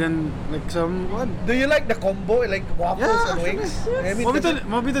 Better than like some one. Do you like the combo, like waffles Yeah, and wings? yes. I mean,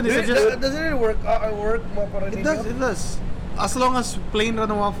 Mabito ni suggest. does it really work more para It ninyo? does. As long as plain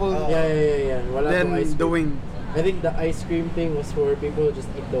run waffle, Oh. Yeah. Wala then tong ice the cream. wing. I think the ice cream thing was for people who just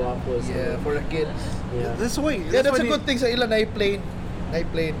eat the waffles. Yeah, for the kids. Yeah. That's why. Yeah, that's a good thing sa ilan na plain. Na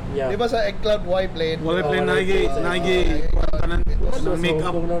plain. Yeah. Di ba sa eggplant why plain? Wala plain wala naigi tanan So,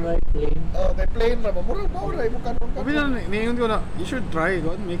 makeup. kung na plain. Oh, kay plain ra ba? Mura mo kanon ka. Sabi na niyon ko na you should try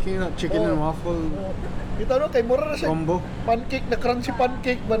God making a chicken and waffle Oh. Kita no kay mura na siya. combo. Pancake na crunchy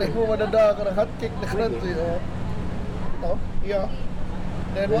pancake ba na mo madada ka ng hot cake na crunchy. Oh. No? Yeah.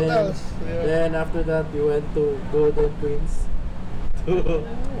 Then what else? Yeah. Then after that, we went to Golden Queens.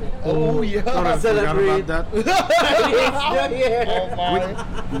 Oh yeah. Sorry, forgot Celebrate. about that. It's New Year. Oh my.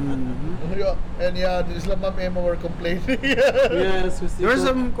 Mhm. Yeah. And yeah, the Islam Ma'am Emma were complaining. Yes, we still There were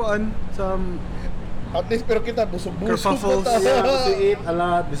go- some At least pero kita busog-busog Kerfuffles. pa ta. Yeah, we ate a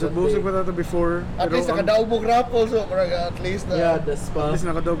lot. bisubusog pa tato before. At pero least ang- nakadaog mo raffle so parang at least na. Yeah, the At spa. least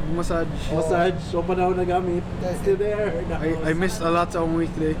nakadog massage. Massage. So pa na ako nagamit. It's still there. I missed a lot sa akong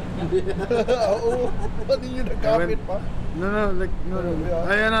weekday. Oo. Pati yun nagkapit pa. No,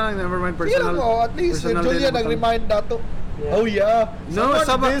 Yeah. Ayan na lang, never mind. Sige lang Personal. mo, at least personal Julia din, nag-remind dato. Yeah. Oh yeah. No, Someone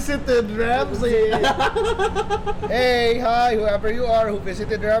Sabah- visited Ramsey. Hey, hi, whoever you are who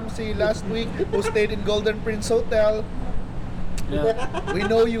visited Ramsey last week, who stayed in Golden Prince Hotel. Yeah. We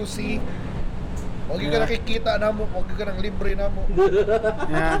know you, see. Huwag ka Yeah. nakikita na mo, huwag ka nang libre na mo.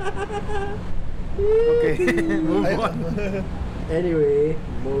 Yeah. Okay, move Ay- on. Anyway,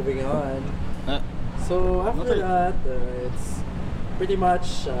 moving on. So after Okay. that, it's pretty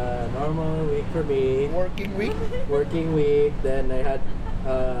much a normal week for me. Working week. Working week. Then I had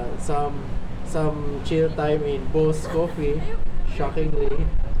some chill time in Boss Coffee. Shockingly,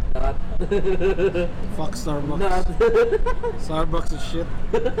 not. Fuck Starbucks. not. Starbucks is shit.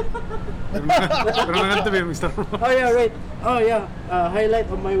 Pero nanganto ba yung Starbucks? Oh yeah, right. Oh yeah. Highlight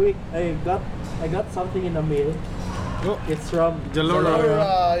of my week. I got something in the mail. Oh, It's from Zalora.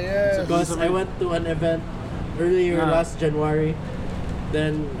 Yes. Because I went to an event earlier Ah. last January.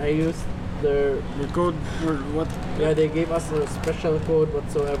 Then I used their your code or what? yeah, they gave us a special code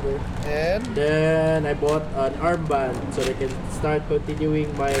whatsoever. And Then I bought an armband so they can start continuing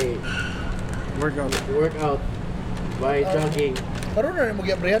my Workout. workout by jogging. karon na mo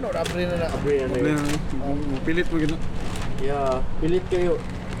giabrihan or abri na na. Abri na Problema yun. na. Pilit mo gina. Yeah, pilit kayo.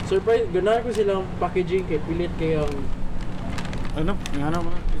 Surprise, ganahan ko silang packaging kay pilit kayo ang Ano? Yung ano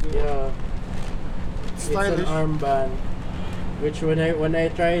mo? yeah. It's an Stylish. armband. Which when I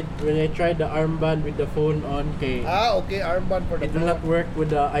tried the armband with the phone on kay Ah, okay, armband for the it will not work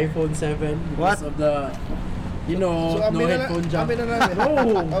with the iPhone 7 because What? of the no amin na headphone jack. Amin na namin. No.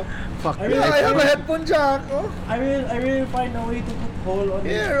 Oh, Fuck. I mean, yeah, I have a headphone jack. Oh, I will find a way to put hole on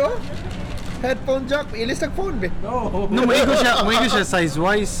here, it. oh. Headphone jack. Ilis ng phone, be. No. No, maigo siya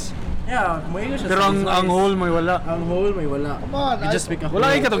size-wise. Yeah, may siya. Pero ang hole may wala. Ang hole may wala. Come on, You just pick a Wala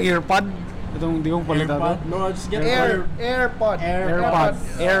hole. ay katong earpod. Itong di kong palitan. AirPod. No, just get AirPod. AirPod.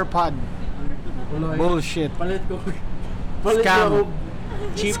 AirPod. Wala, Bullshit. Palit ko. Scam. ko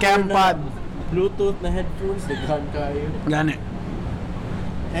cheaper Scam na pod. Bluetooth na headphones. Daghan kayo. Gani.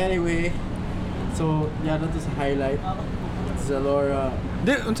 Anyway, so yeah, that is a highlight. Zalora.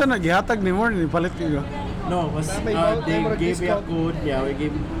 Di, unsa na gihatag ni mo ni palit ko. No, was May they may gave me a discount. code. Yeah, we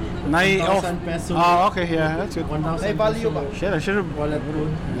gave Nai off. 1,000 peso. Ah, okay, yeah, that's good. 1,000 May value peso ba? Shit, I should have. wallet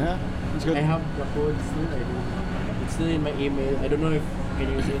code. Yeah, that's good. I have the code still. I do. It's still in my email. I don't know if I can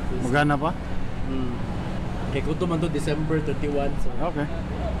use it. Magana pa? Kaya ko to man to December 31. So. Okay.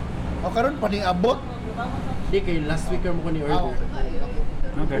 O karon pa ning abot. Hindi, kay last week mo ko ni Ah, order.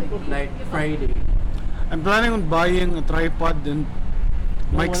 Okay. Like Friday. I'm planning on buying a tripod and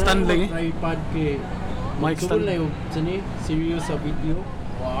mic stand lang eh. Tripod kay. Mic Sugol stand. na yung sini, serious sa video.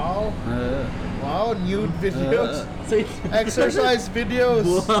 Wow. Wow. Wow, nude videos. So, Exercise videos.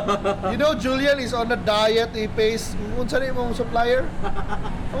 You know, Julian is on a diet. He pays. Unsa na imong supplier?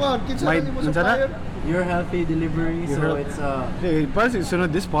 Come on, kinsa My- na imong unsa na? supplier? your healthy delivery, Your so health- it's Hey, parang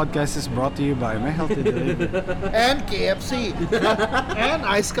sunod, this podcast is brought to you by My Healthy Delivery. And KFC. And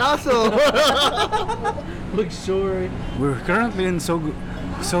Ice Castle. look sure. We're currently in Sogo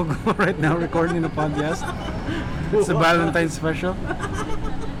right now recording the podcast. It's a Valentine's special.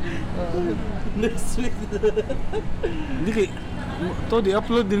 Next week. Hindi kay to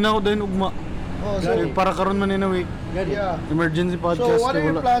di-upload din ako din ugma. Oh, Kaya so, para karon man inaway. yeah. Emergency So, podcast. what are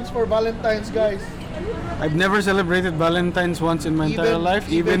your wala. plans for Valentine's, guys? I've never celebrated Valentine's once in my entire life,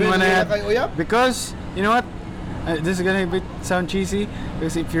 even when I had, kay Uyap? because you know what, this is gonna sound cheesy,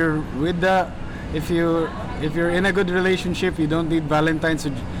 because if you're in a good relationship, you don't need Valentine's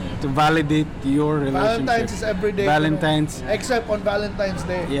to validate your relationship. Valentine's is every day. Valentine's, Except on Valentine's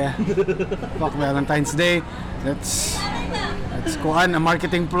Day. yeah. Fuck Valentine's Day. That's kuan a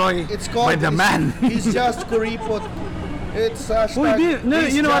marketing ploy It's called by the man. He's just kuripot. It's Uy, no,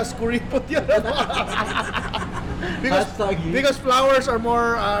 he's you know what? just kuripot. Yan. Hashtag you. because flowers are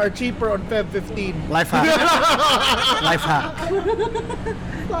cheaper on Feb 15. Life hack. Life hack.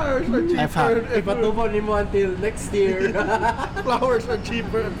 Flowers are Life hack. cheaper. Ipatubo nimo until next year. Flowers are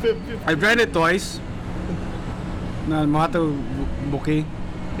cheaper on Feb 15. I've read it twice. Na mga to bouquet.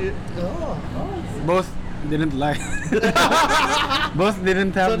 Oh. Both didn't like. Both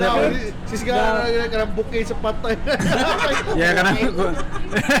didn't have So now, the. sis ka ng bouquet sa patay. Yeah, ka nang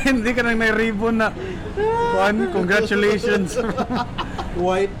hindi ka nang na-ribbon na. Juan, congratulations.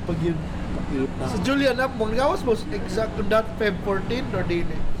 White pag yun pakita. So Julian, mong gawas mo exact on that Feb 14 or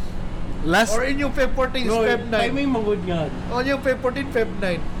dili? Last Or in yung Feb 14 is No, Feb 9? timing magud nga. On yung Feb 14, Feb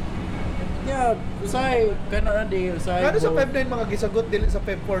 9. Yeah, usay kana na di usay. Kano sa Feb 9 mga gisagot dili sa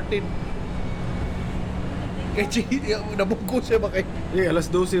Feb 14? Kay G, nabungko siya ba kay?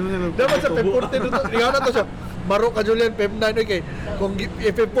 alas 12 na. Dapat sa Feb 14 ito, riyan na to siya. Maro ka Julian, Feb 9 okay. Kung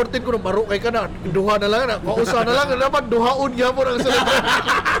Feb 14 ko na maro kay ka na, duha na lang na, kausa na lang, dapat duhaon gyapon ang celebration.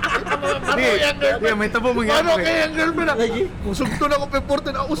 Ano yan, girlfriend? may tabo mga Ano kaya ang girlfriend na? Kung sugto na ko Feb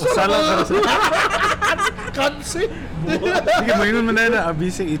 14, usa Usa lang, na usa. Kansi. Sige, mayroon man na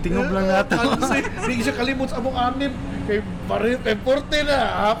abisi, itingob lang nato. Kansi. Hindi siya kalimot sa among anim. Kay Feb 14 na.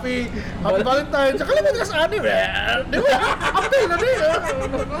 Happy Valentine's. Sa kalimot ka sa anim. Di ba? Happy na di.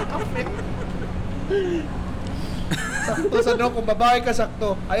 Happy. Sakto sa no, kung babae ka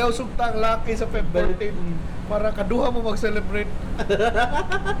sakto, ayaw sugta ang laki sa Feb 14 para kaduha mo mag-celebrate.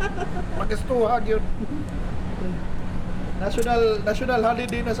 Magistuhan yun. National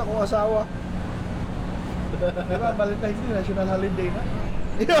holiday na sa kong asawa. Diba, Valentine's Day, national holiday na.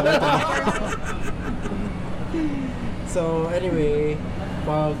 So anyway,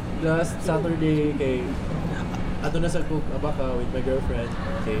 pag last Saturday kay ato na sa cook abaka with my girlfriend.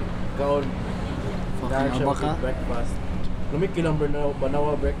 Okay, kaon Fucking siya abaka? with breakfast. Lumik kilang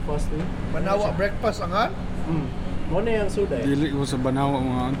banawa breakfast ni. Manawa breakfast ang han? Mo na yung suda. Dili ko sa banawa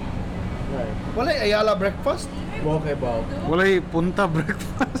mga Right. Walay Ayala breakfast. Okay ba? walay punta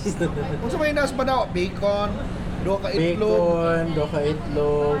breakfast. Kung sa may nas Manawa, bacon, do ka itlog, Bacon, doka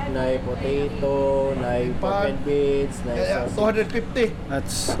itlog, nai potato, nai pork and beans, nai sausage. 250.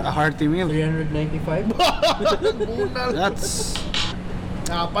 That's a hearty meal. 395. Bunal. That's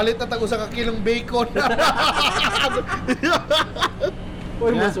Palit na tag usa ka kilong bacon.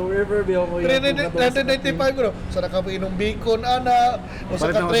 Uy, Yeah. mas river bill ko yung 395 ko. Sa nakapinong bacon ana, o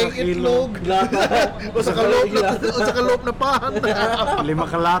sa Palit na ka tray usa ka kilo. itlog, o sa kaloob na pan. 5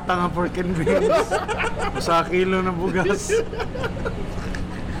 kalata nga pork and beans. Sa kilo na bugas.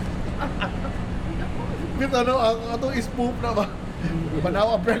 Bit ano, ang atong spoof na ba?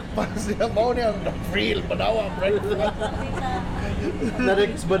 Manawa breakfast. Mao ni ang real Manawa breakfast.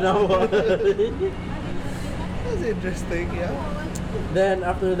 Narex banawa. That's interesting, yeah. Then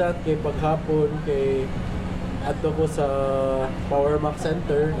after that kay paghapon kay adto ko sa Power Mac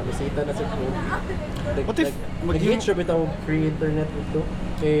Center, nabisita na sa ko. What if mag-hit siya bitaw free internet dito.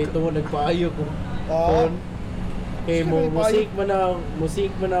 Kay tungo nagpaayo ko. Ah. Phone. Kay Sige, mo may paayo.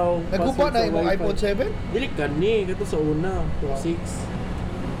 musik man ako. Nagguba na imong iPhone 7? Dili kani kato sa una, kung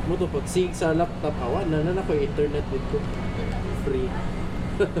 6. Mo to pag 6 sa laptop awan na ko internet dito. Free.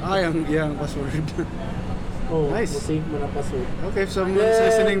 Ay, ang password. Oh, Nice. musik man ang password. Okay, if someone's Yeah.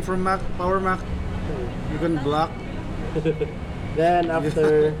 listening from Power Mac, you can block. Then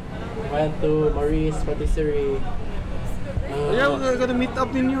after went to Maurice Patisserie. Yeah, we're gonna meet up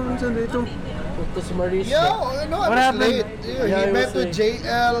ninyo on Sunday too. To sa Maurice. Yeah, no, I What was happened? late. Yeah, Yeah, he I met was with late.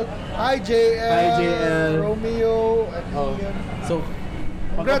 JL. Hi JL. Hi, JL. Romeo and Oh. Ian. So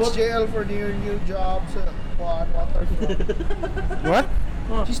Congrats, JL, for your new job sa Waterfront. What?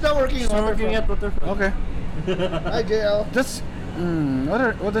 She's not working in She's working at Waterfront. Waterfront. Okay. Hi, JL. Just,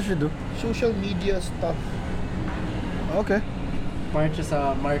 what does she do? Social media stuff. Okay. Part siya sa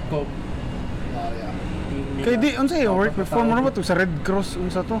Markov Yeah. team nila. Kaya di, unsa yung work before mo na ba to sa Red Cross,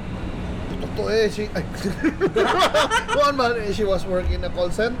 unsa to? Totoo she... One man, she was working in a call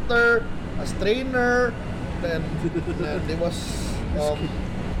center, as trainer, then there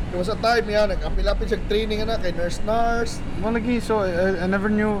was a time, nag-apil-apil siya training na kay nurse. Malagi, so I never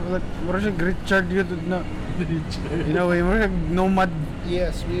knew, like, mura siya Richard yun na, in a way, mura siya nomad.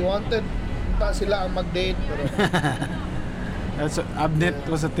 Yes, we wanted sila ang mag-date, pero That's, Abnet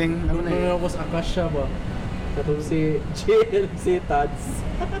was a thing. Ano na eh. Ano was Akasha ba? Katong si Jill, si Tads.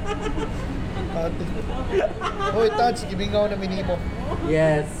 Hoy, Tats, gibingaw na minimo.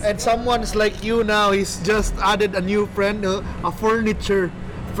 Yes. And someone's like you now, he's just added a new friend, a furniture.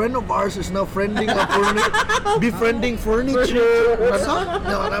 Friend of ours is now friending a befriending furniture. Ano?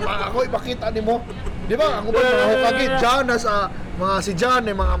 Ako ipakita nimo. Di ba? Ang uban mga hukagit Jan sa mga si Jan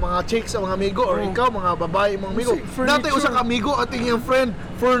mga chicks sa mga amigo or ikaw mga babae mga amigo. Dati usa ka amigo ating yung friend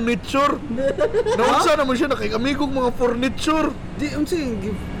furniture. Naunsa naman siya amigo mga furniture. Di, unsi,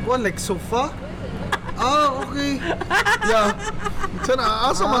 what, like sofa? Okay. Yeah.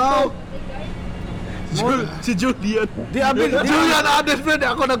 Sana asa man to. Si Julian. Di, abil, di, Julian added friend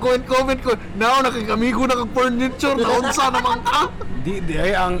ako nag-comment ko. Now nakikamigo na kag furniture naunsa naman ka. di,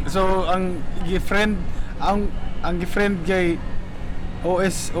 ay, ang gi-friend, ang gi-friend kay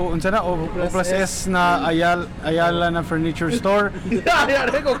unsa na, O plus S na Ayala na furniture store. Yeah,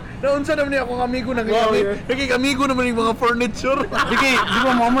 ko. Naunsa naman niya akong amigo nakikamigo naman yung mga furniture. Di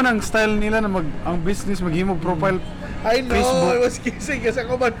ba mo ang style nila na ang business maghimog profile I know, Facebook. I was kissing kasi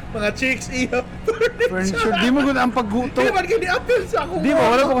ako man, mga chicks iya. furniture. Di mo gud ang pagguto. Di man kini apple sa akong Di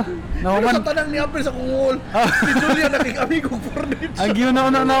ba, wala pa. Naman. Sa tanang ni apple sa akong wall. Si Julian nakikamigo furniture. Ang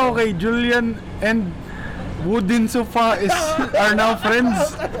giuna-una na ako kay Julian and wooden sofa are now friends.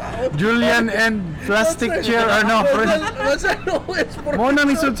 Julian and plastic chair are now friends. What's that always for? Mo na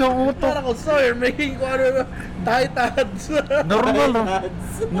nisod sa utok. Para ko sawyer, making ko titads.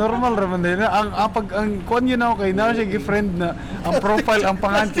 Normal raman din. Ang kuan yun ako kay na siya gi-friend na ang profile ang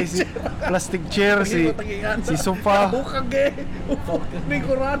pangan kay si plastic chair si sofa. Bukag eh. May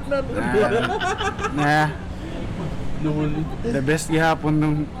kurat na. Nah. The best gihapon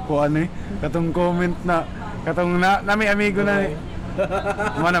nung kuan eh. Katong comment na katong nami amigo na ni.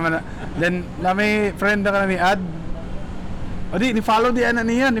 Mana. Then nami friend na ni Ad. O di ni follow niya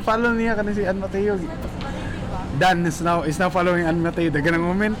kanang si Ann Mateo. Dan is now following Ann Mateo. Dagan ang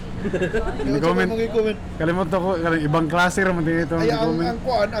comment. Comment. Kalimot ko kanang ibang klase ra man din ito. Ay, ang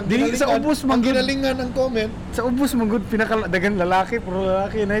kuan, ang Di sa ubos man gud. ginalingan ng comment. Sa ubos man gud pinaka dagan lalaki, puro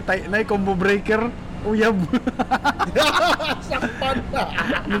lalaki nay combo breaker. Uyab. Sakpan na.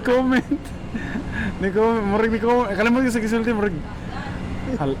 Ni comment. Ni comment. Kalimot ko sa gisulti murag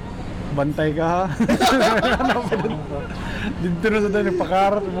bantay ka ha. Dito na sa tayo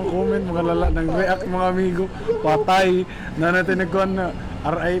pakarat mga comment mga nang react mga amigo patay na natin nagkuhan na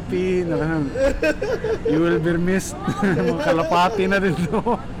RIP na you will be missed. Mga kalapati na dito.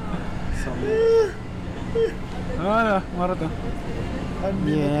 Mara to.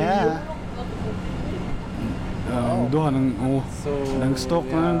 Yeah. Duha ng stock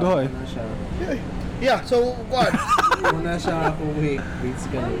na ng duha eh. Yeah, so kuan. Una siya ako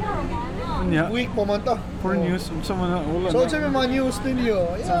basically. Nya. Week pa man to. For news sa mga wala. So sa mga news ninyo.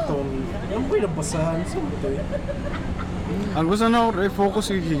 Sa Yeah. tol. Yung ko'y nabasahan sa ito eh. Ang gusto na ako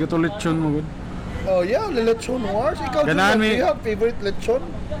i-focus kay lechon mo gud. Oh yeah, the lechon wars. Ikaw Ganahan Julian, do mi- you have favorite lechon?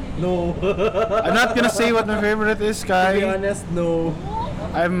 No. I'm not gonna say what my favorite is To be kay honest, no.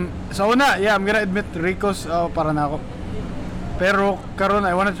 I'm gonna admit Rico's para na ako. Pero karon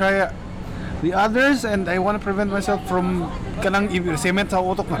I wanna try the others and I wanna prevent myself from kanang cement sa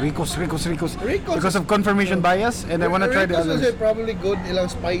utok na Rico's because of confirmation bias and I wanna try the Rico's others. is probably good, ilang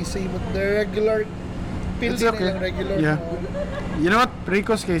spicy, but the regular It's pills okay. ilang regular. Yeah. You know what?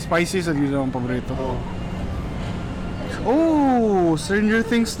 Rico's kay spicy sa yun ang paborito. Oh, Stranger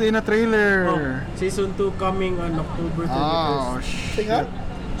Things din na trailer. Season 2 coming on October 31st. Oh, shit. Tinga?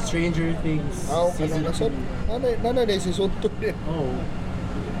 Stranger Things. Season 2. Nana na season 2 din. Oh.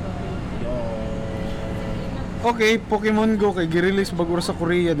 Okay, Pokemon Go kay gi-release bagura sa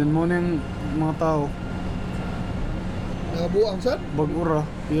Korea din mo nang mga tao. Nangabuang san? Bagura.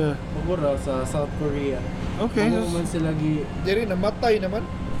 Yeah. Pagura sa South Korea. Okay. Kung man sila Diri namatay naman.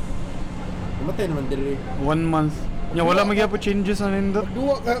 Namatay naman dili. 1 month. Nya wala magyapon changes na nindot.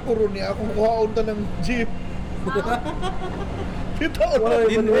 Duwa ka ko ron niya akong kuhaon ta ng jeep. Kita Wala.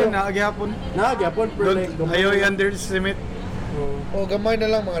 Hindi, naagihapon. Nagyapon pero like Don't, ayaw i-underestimate. Oh. Oh, gamay na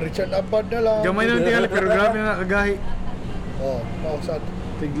lang, mga Richard Abad na lang. Gamay na tingali, pero grabe na nakagahi. Oh, pausad.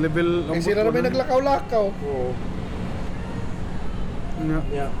 Tig level. Eh, sila naman naglakaw-lakaw. Oo. Yeah.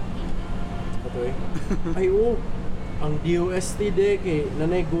 Yeah. Patoy. Ay, oo. Ang DOST de kay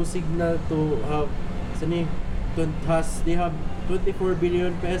nanay go signal to have they have 24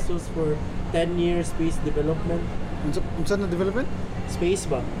 billion pesos for 10 years space development. Unsa na development? Space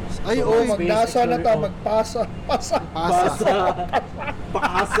ba? Ay, So, oo, space Magdasa na ta, exploration. magpasa. Pasa.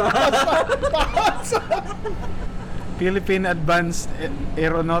 Paasa. Philippine Advanced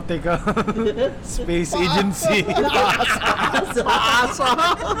Aeronautical Space Agency.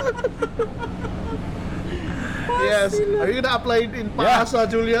 Yes. Are you gonna apply in Paasa,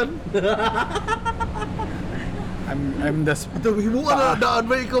 Julian? I'm the Himuan na daan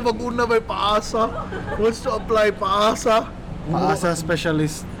ba ikaw mag-una by Paasa? Wants to apply Paasa? Paasa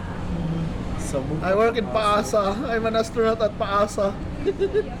specialist. I work in Paasa. I'm an astronaut at Paasa.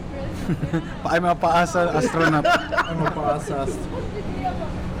 I'm a Paasa astronaut. Ano paasa?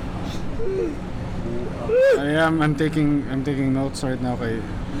 I'm taking notes right now kay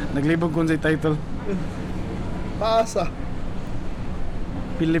naglibog ko sa title. Paasa.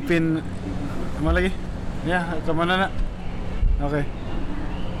 Philippine malagi. Yeah, kamo na. Okay.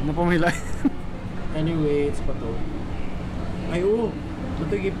 Ano pa mahilay? Anyway, it's pa to. Ay, oo.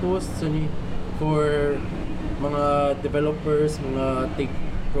 Ito i-post sa ni for mga developers, mga TIG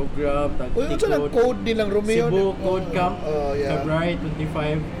program, Uy, yun sa code din ng Romeo. Cebu Code Camp, Oh, yeah. February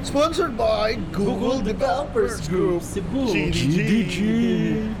 25. Sponsored by Google Developers Group. Cebu. GDG.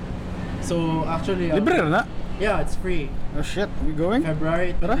 So, actually, Libre na. yeah, it's free. Oh shit, we going?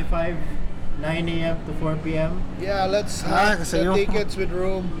 February Tara. 25, 9 a.m. to 4 p.m. Yeah, let's Ah, have kasi the yun. tickets with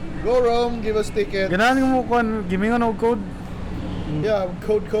Rome. Go Rome, give us tickets. Ganahan mo kuan gimingon og code. Yeah,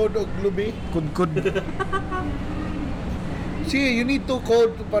 code og Luby. Kud. See, you need to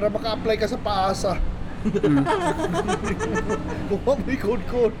code para maka-apply ka sa Paasa. Kung may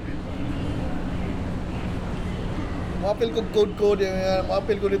code. Maapil kong code.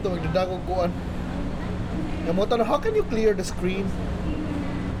 Maapil ko dito, magdadakong kuan. Yamutan, how can you clear the screen?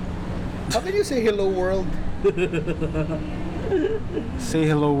 How can you say hello world? Say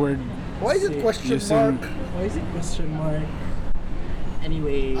hello word. Why is it Say- question using- mark? Why is it question mark?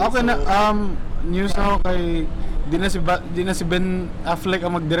 Anyway, Okay so, na news na ako kay di na si Ben Affleck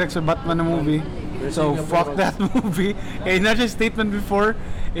ang mag-direct sa Batman na movie. So Singapore fuck was- that movie. Kaya na siya statement before,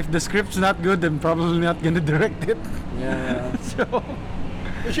 if the script's not good, then probably not gonna direct it. Yeah. So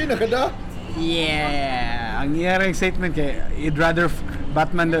Kasi nakada? yeah, ang iyang statement kay he'd rather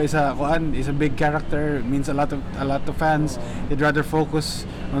Batman daw is a big character, means a lot to fans. He'd rather focus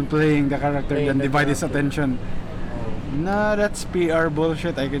on playing the character Playing than the divide his character. attention. Nah, that's PR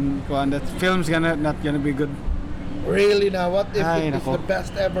bullshit. I can kuan that film's not gonna be good. Really na? What if Ay, it is nako. the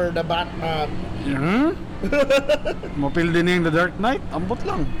best ever, the Batman? Mapil din yung The Dark Knight, ambot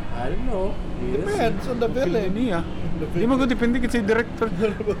lang. I don't know. Yes. Depends on the Mapil villain. din niya. Di mo ko depende kasi director.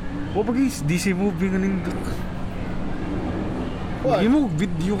 O pag is DC movie nga nindot. What? Di mo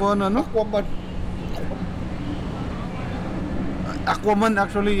video ka na no? Aquaman. Aquaman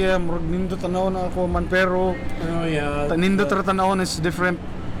actually, yeah, murag nindot tanaw na Aquaman pero Oh yeah. nindot ra tanawon is different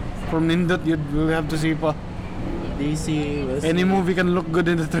from nindot. You'd will have to see pa. DC was Any movie can look good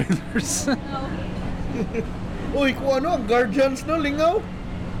in the trailers. Uy, kung ano, ang Guardians, no? Lingaw?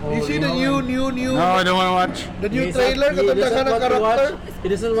 Oh, You see the lingaw. new, No, I don't wanna watch. the new He trailer, doesn't katanda ka ng want to karakter? watch- He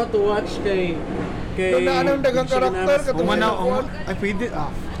doesn't want to watch kay Tandaan ang dagang Siya karakter, ginamas- katulad Umana, Aquaman. ay pwede.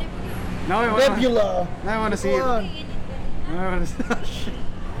 Now I wanna. Nebula. Now I wanna see it. Aquaman. Now I wanna see.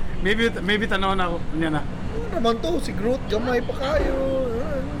 Maybe tanaw na ako niya na. Ano naman to, si Groot, gamay pa kayo.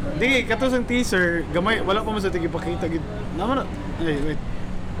 Di, katos ang teaser, gamay, wala pa mo sa tigipakita gid. Naman na. Ay, wait.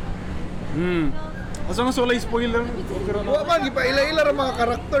 Asa nga sulay spoiler? Okay ra na. Wala man, ipaila-ila ang mga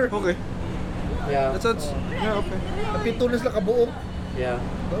karakter. Okay. Yeah. That's yeah, okay. Napito na sila kabuok. Yeah.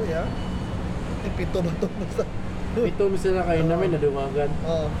 Oh, yeah. Napito ba to? Basta. Ito mo sila kayo namin nadumagan.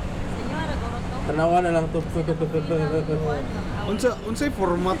 Oh. Tanawa na lang to. Unsay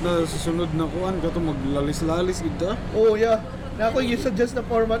format na susunod na kuan kato maglalis-lalis gid ta? Oh, yeah. Na ako yung suggest na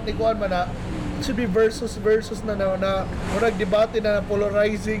format ni Kuan man na it should be versus na murag debate na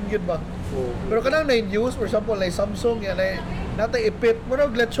polarizing yun ba. Oh. Pero kanang na news, for example, like Samsung yan ay natay ipit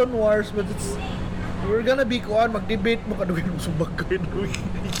murag election wars, but it's we're gonna be Kuan mag-debate mo kadugin mo subagay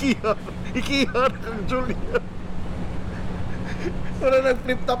na ikiyar kang Julian. Wala nag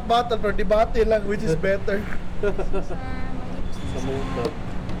flip top battle pero debate lang which is better. Sa mundo.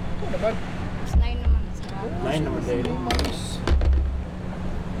 Ano naman? Mas 9 naman sa 9 naman dahil.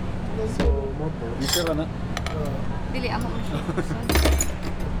 So, moto. Mr. na. Dili, amo mo siya.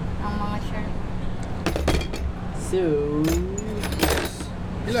 Ang mga share. So,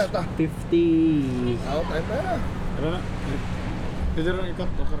 Ilan ta? 50. Out time na. Ano na? Pwede rin ikat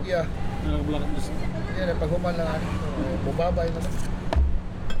to. Yeah. Nag-block up just. Yan, paghuman lang ano. Bubabay naman.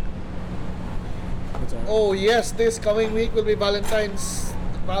 What's that? Oh yes, this coming week will be Valentine's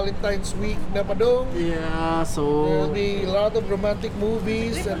week na padong. Yeah, There so will be a lot of romantic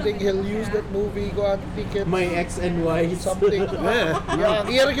movies. I think he'll use that movie, go on ticket. my ex and Y. Something. Yeah,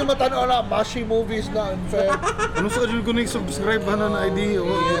 iya rin yung matanaw na, Mashi movies na, in fact. Ano sa ko na subscribe na na ID?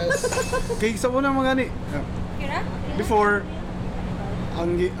 Yes. Kay sa una mga ni. Kira? Before, no,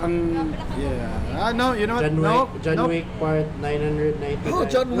 you know what? John Wick Part 999. Oh,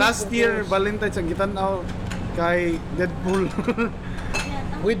 John Wick. Last year, Valentine's, ang gitanaw kay Deadpool.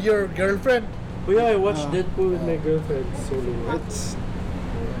 With your girlfriend. Oh yeah, I watched Deadpool with my girlfriend solo. It's,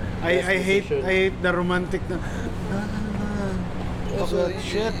 I hate the romantic na. So,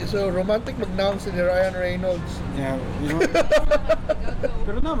 shit. So romantic mag-noun si Ryan Reynolds. Yeah, you know.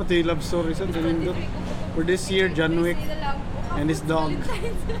 Pero na mati love story sa Nindot. For this year, John Wick and his dog.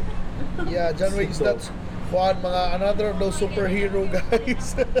 Yeah, John Wick's that's one another of those superhero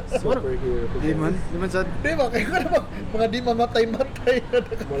guys. Superhero. Di man sad. Di ba? Kaya ka naman, mga di mamatay-matay na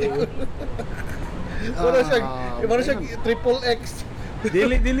nakatayo. Wala siya triple X.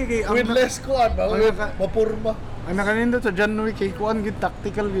 Dili kay With less kuan ba? Ang naka- Mapurma. ang nakanindot sa John Wick kay kuan gid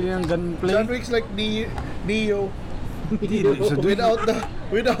tactical gid yung gunplay. John Wick's like Neo. Dili sa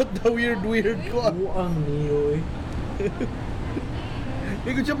Without the weird kuan. Buang Neo eh.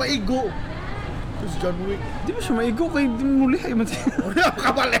 Hindi ko siya maigo. Who's John Wick? Di ba siya maigo kay di mo lihay man siya.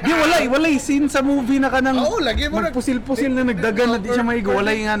 Kapal. Di walay scene sa movie na kanang Oo, lagi mo magpusil-pusil na nagdagan na di siya maigo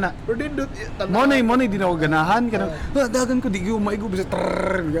walay nga na. Pero din doon Mo na di na ako ganahan kanang dagan ko di ko maigo bisa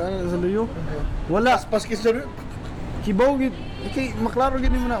trrrr gana sa luyo. Wala paskis John Wick. kibaw gid kay maklaro gid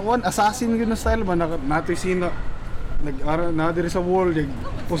mo na one assassin gid na style ba nato scene na nag-ara na diri sa wall dig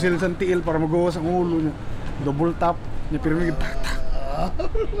pusil sa tiil para magawas ang ulo niya. Double tap niya pero gid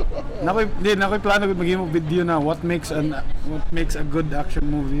nakoy plano gud maghimo video na what makes a good action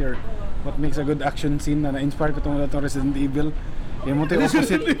movie or what makes a good action scene na na-inspire ko tungod atong Resident Evil. Yung mo tayo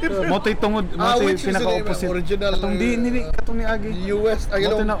opposite. Mo tayo tungod, mo tayo which is the pinaka-opposite. original, Katong katong ni Agi. US, Mo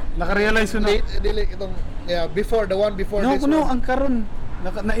tayo na, naka-realize ko na. Dili itong before the one before No, this no, one. ang karon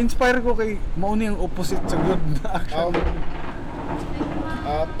na-inspire ko kay mauni ang opposite sa good na action.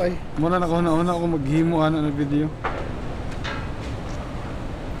 Atay. Muna na ako maghimo ana ng video.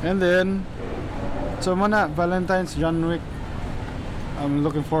 And then, so muna, Valentine's, John Wick. I'm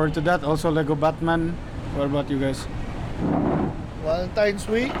looking forward to that. Also, Lego Batman. What about you guys? Valentine's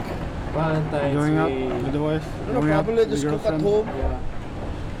week. Valentine's Going out Day. with the wife? No, Going out probably with just your cook at girlfriend? home. Yeah.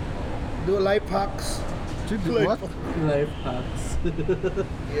 Do life hacks. Dude, do what? Life hacks.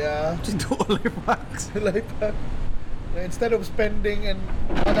 Yeah. Just do all your facts. Life hack. Instead of spending and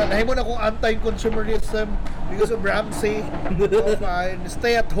nahimo na akong anti-consumerism because of Ramsey. So fine.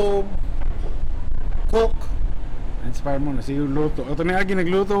 Stay at home. Cook. Inspire mo na. Sige, luto. Ito na agi,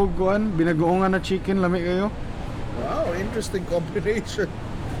 nagluto og kuan. Binagoongan na chicken. Lami kayo. Wow, interesting combination.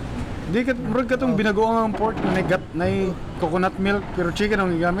 Di ka, murag ka itong binagoongan pork na may coconut milk. Pero chicken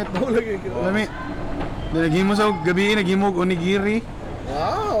ang gigamit. Oh, lagi ko. Lami. Naghimo sa gabi, naghimo og onigiri.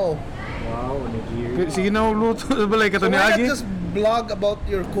 Wow. Wow, nagiri. Sige na og luto. Balay ka So to ni why agi. not just blog about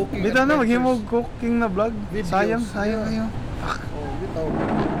your cooking? Bitaw na, adventures? maghimo og cooking na vlog. Videos, Sayang yeah. kayo. Oh, bitaw.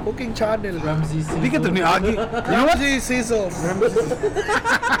 Cooking channel. Ramsey Di ka to ni agi. You know what? Ramsey Sizzles.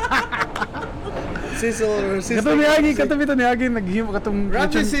 Sizzle. Kato ni agi, katabi to ni agi. Naghimo katong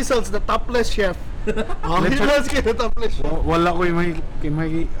Ramsey lechon- Sizzles, the topless chef. Oh, Lechon- Ramsey, the topless chef. Wala ko yung may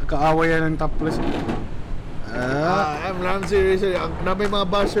kaawayan ng topless. I'm Ramsey Rizal. Na may mga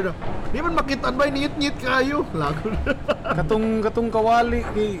basher na. Di man makitaan ba, niyit-niyit kayo. Lago na. Katong kawali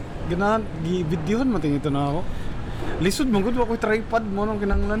kay ganahan gi-videohan man tingito na ako. Lisod mo gud ako tripod mo nung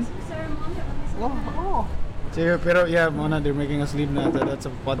kinanglan. Oh. Sige, pero yeah, muna they're making us leave na. That's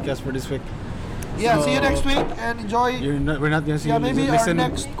a podcast for this week. Yeah, So, see you next week and enjoy. We're not gonna see Yeah, you. maybe Listen,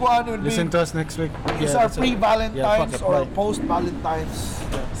 our next one will listen be to us next week. is Yeah, our that's it. pre-Valentine's Yeah, fuck or it, bye. post-Valentine's.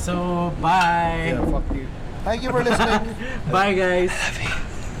 So, bye. Yeah, fuck you. Thank you for listening. Bye, guys.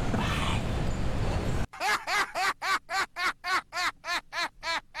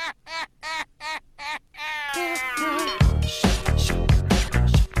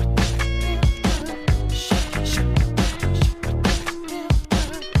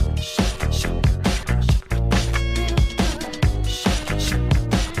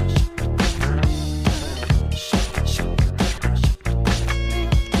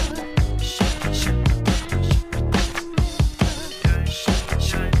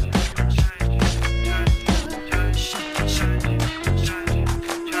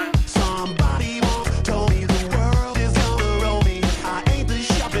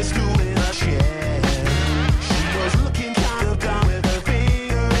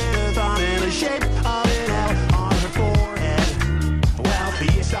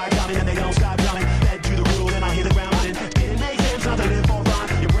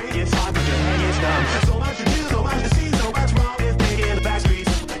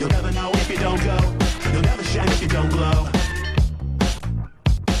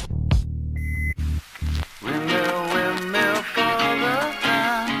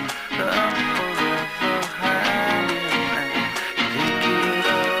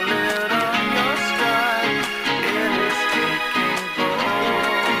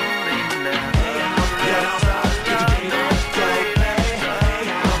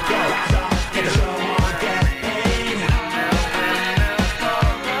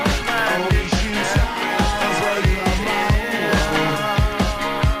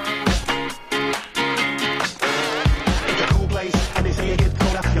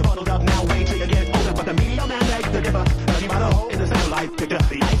 life. Picked up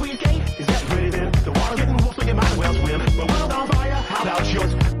the ice we skate, is that pretty thin? The water's getting warm, so you might as well swim. The world's on fire, how about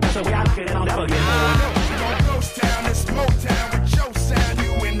yours? That's the way I like it, and I'll never get bored. We gon' ghost town, it's Motown with your sound.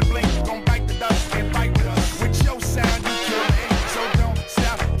 You in the blink, gon' bite the dust and fight with us. With your sound, you kill it. So don't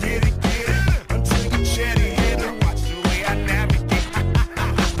stop, get it, until you shed it. Hit it. Watch the way I navigate.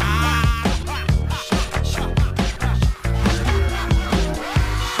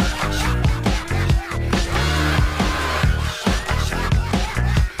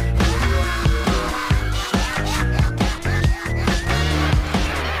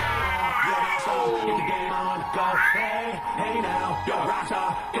 Get the game on, go, hey, hey now, you're a rock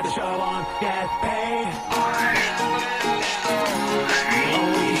star, get the show on, get paid.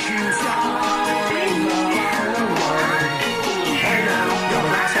 Only shoot stars bring the world. Hey now, you're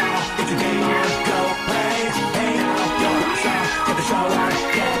a rock star, get the game on, go, play. Hey now, you're a rock star, get the show on,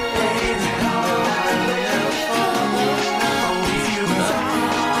 get paid. Only shooting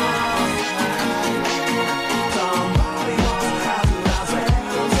stars. Somebody wants to have to last well.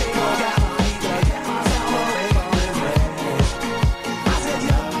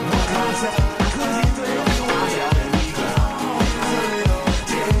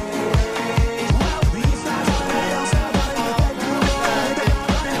 stop, get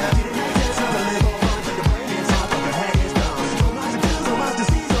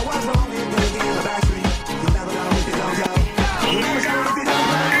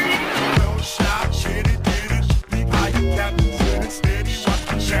it, leave how you captain, turn it steady,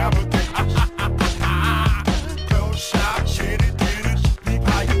 rock and navigate. Don't stop, get it, leave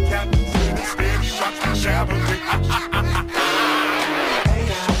how you captain, turn it steady, rock and navigate. Hey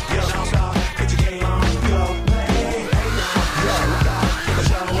now, you're a rock star, get your game on, go play. Hey now, you're a rock star, get the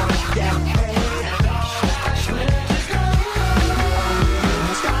show on, get paid.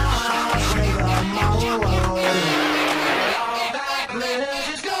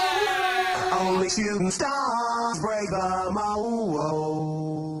 Only shooting stars break the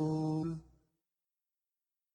mold.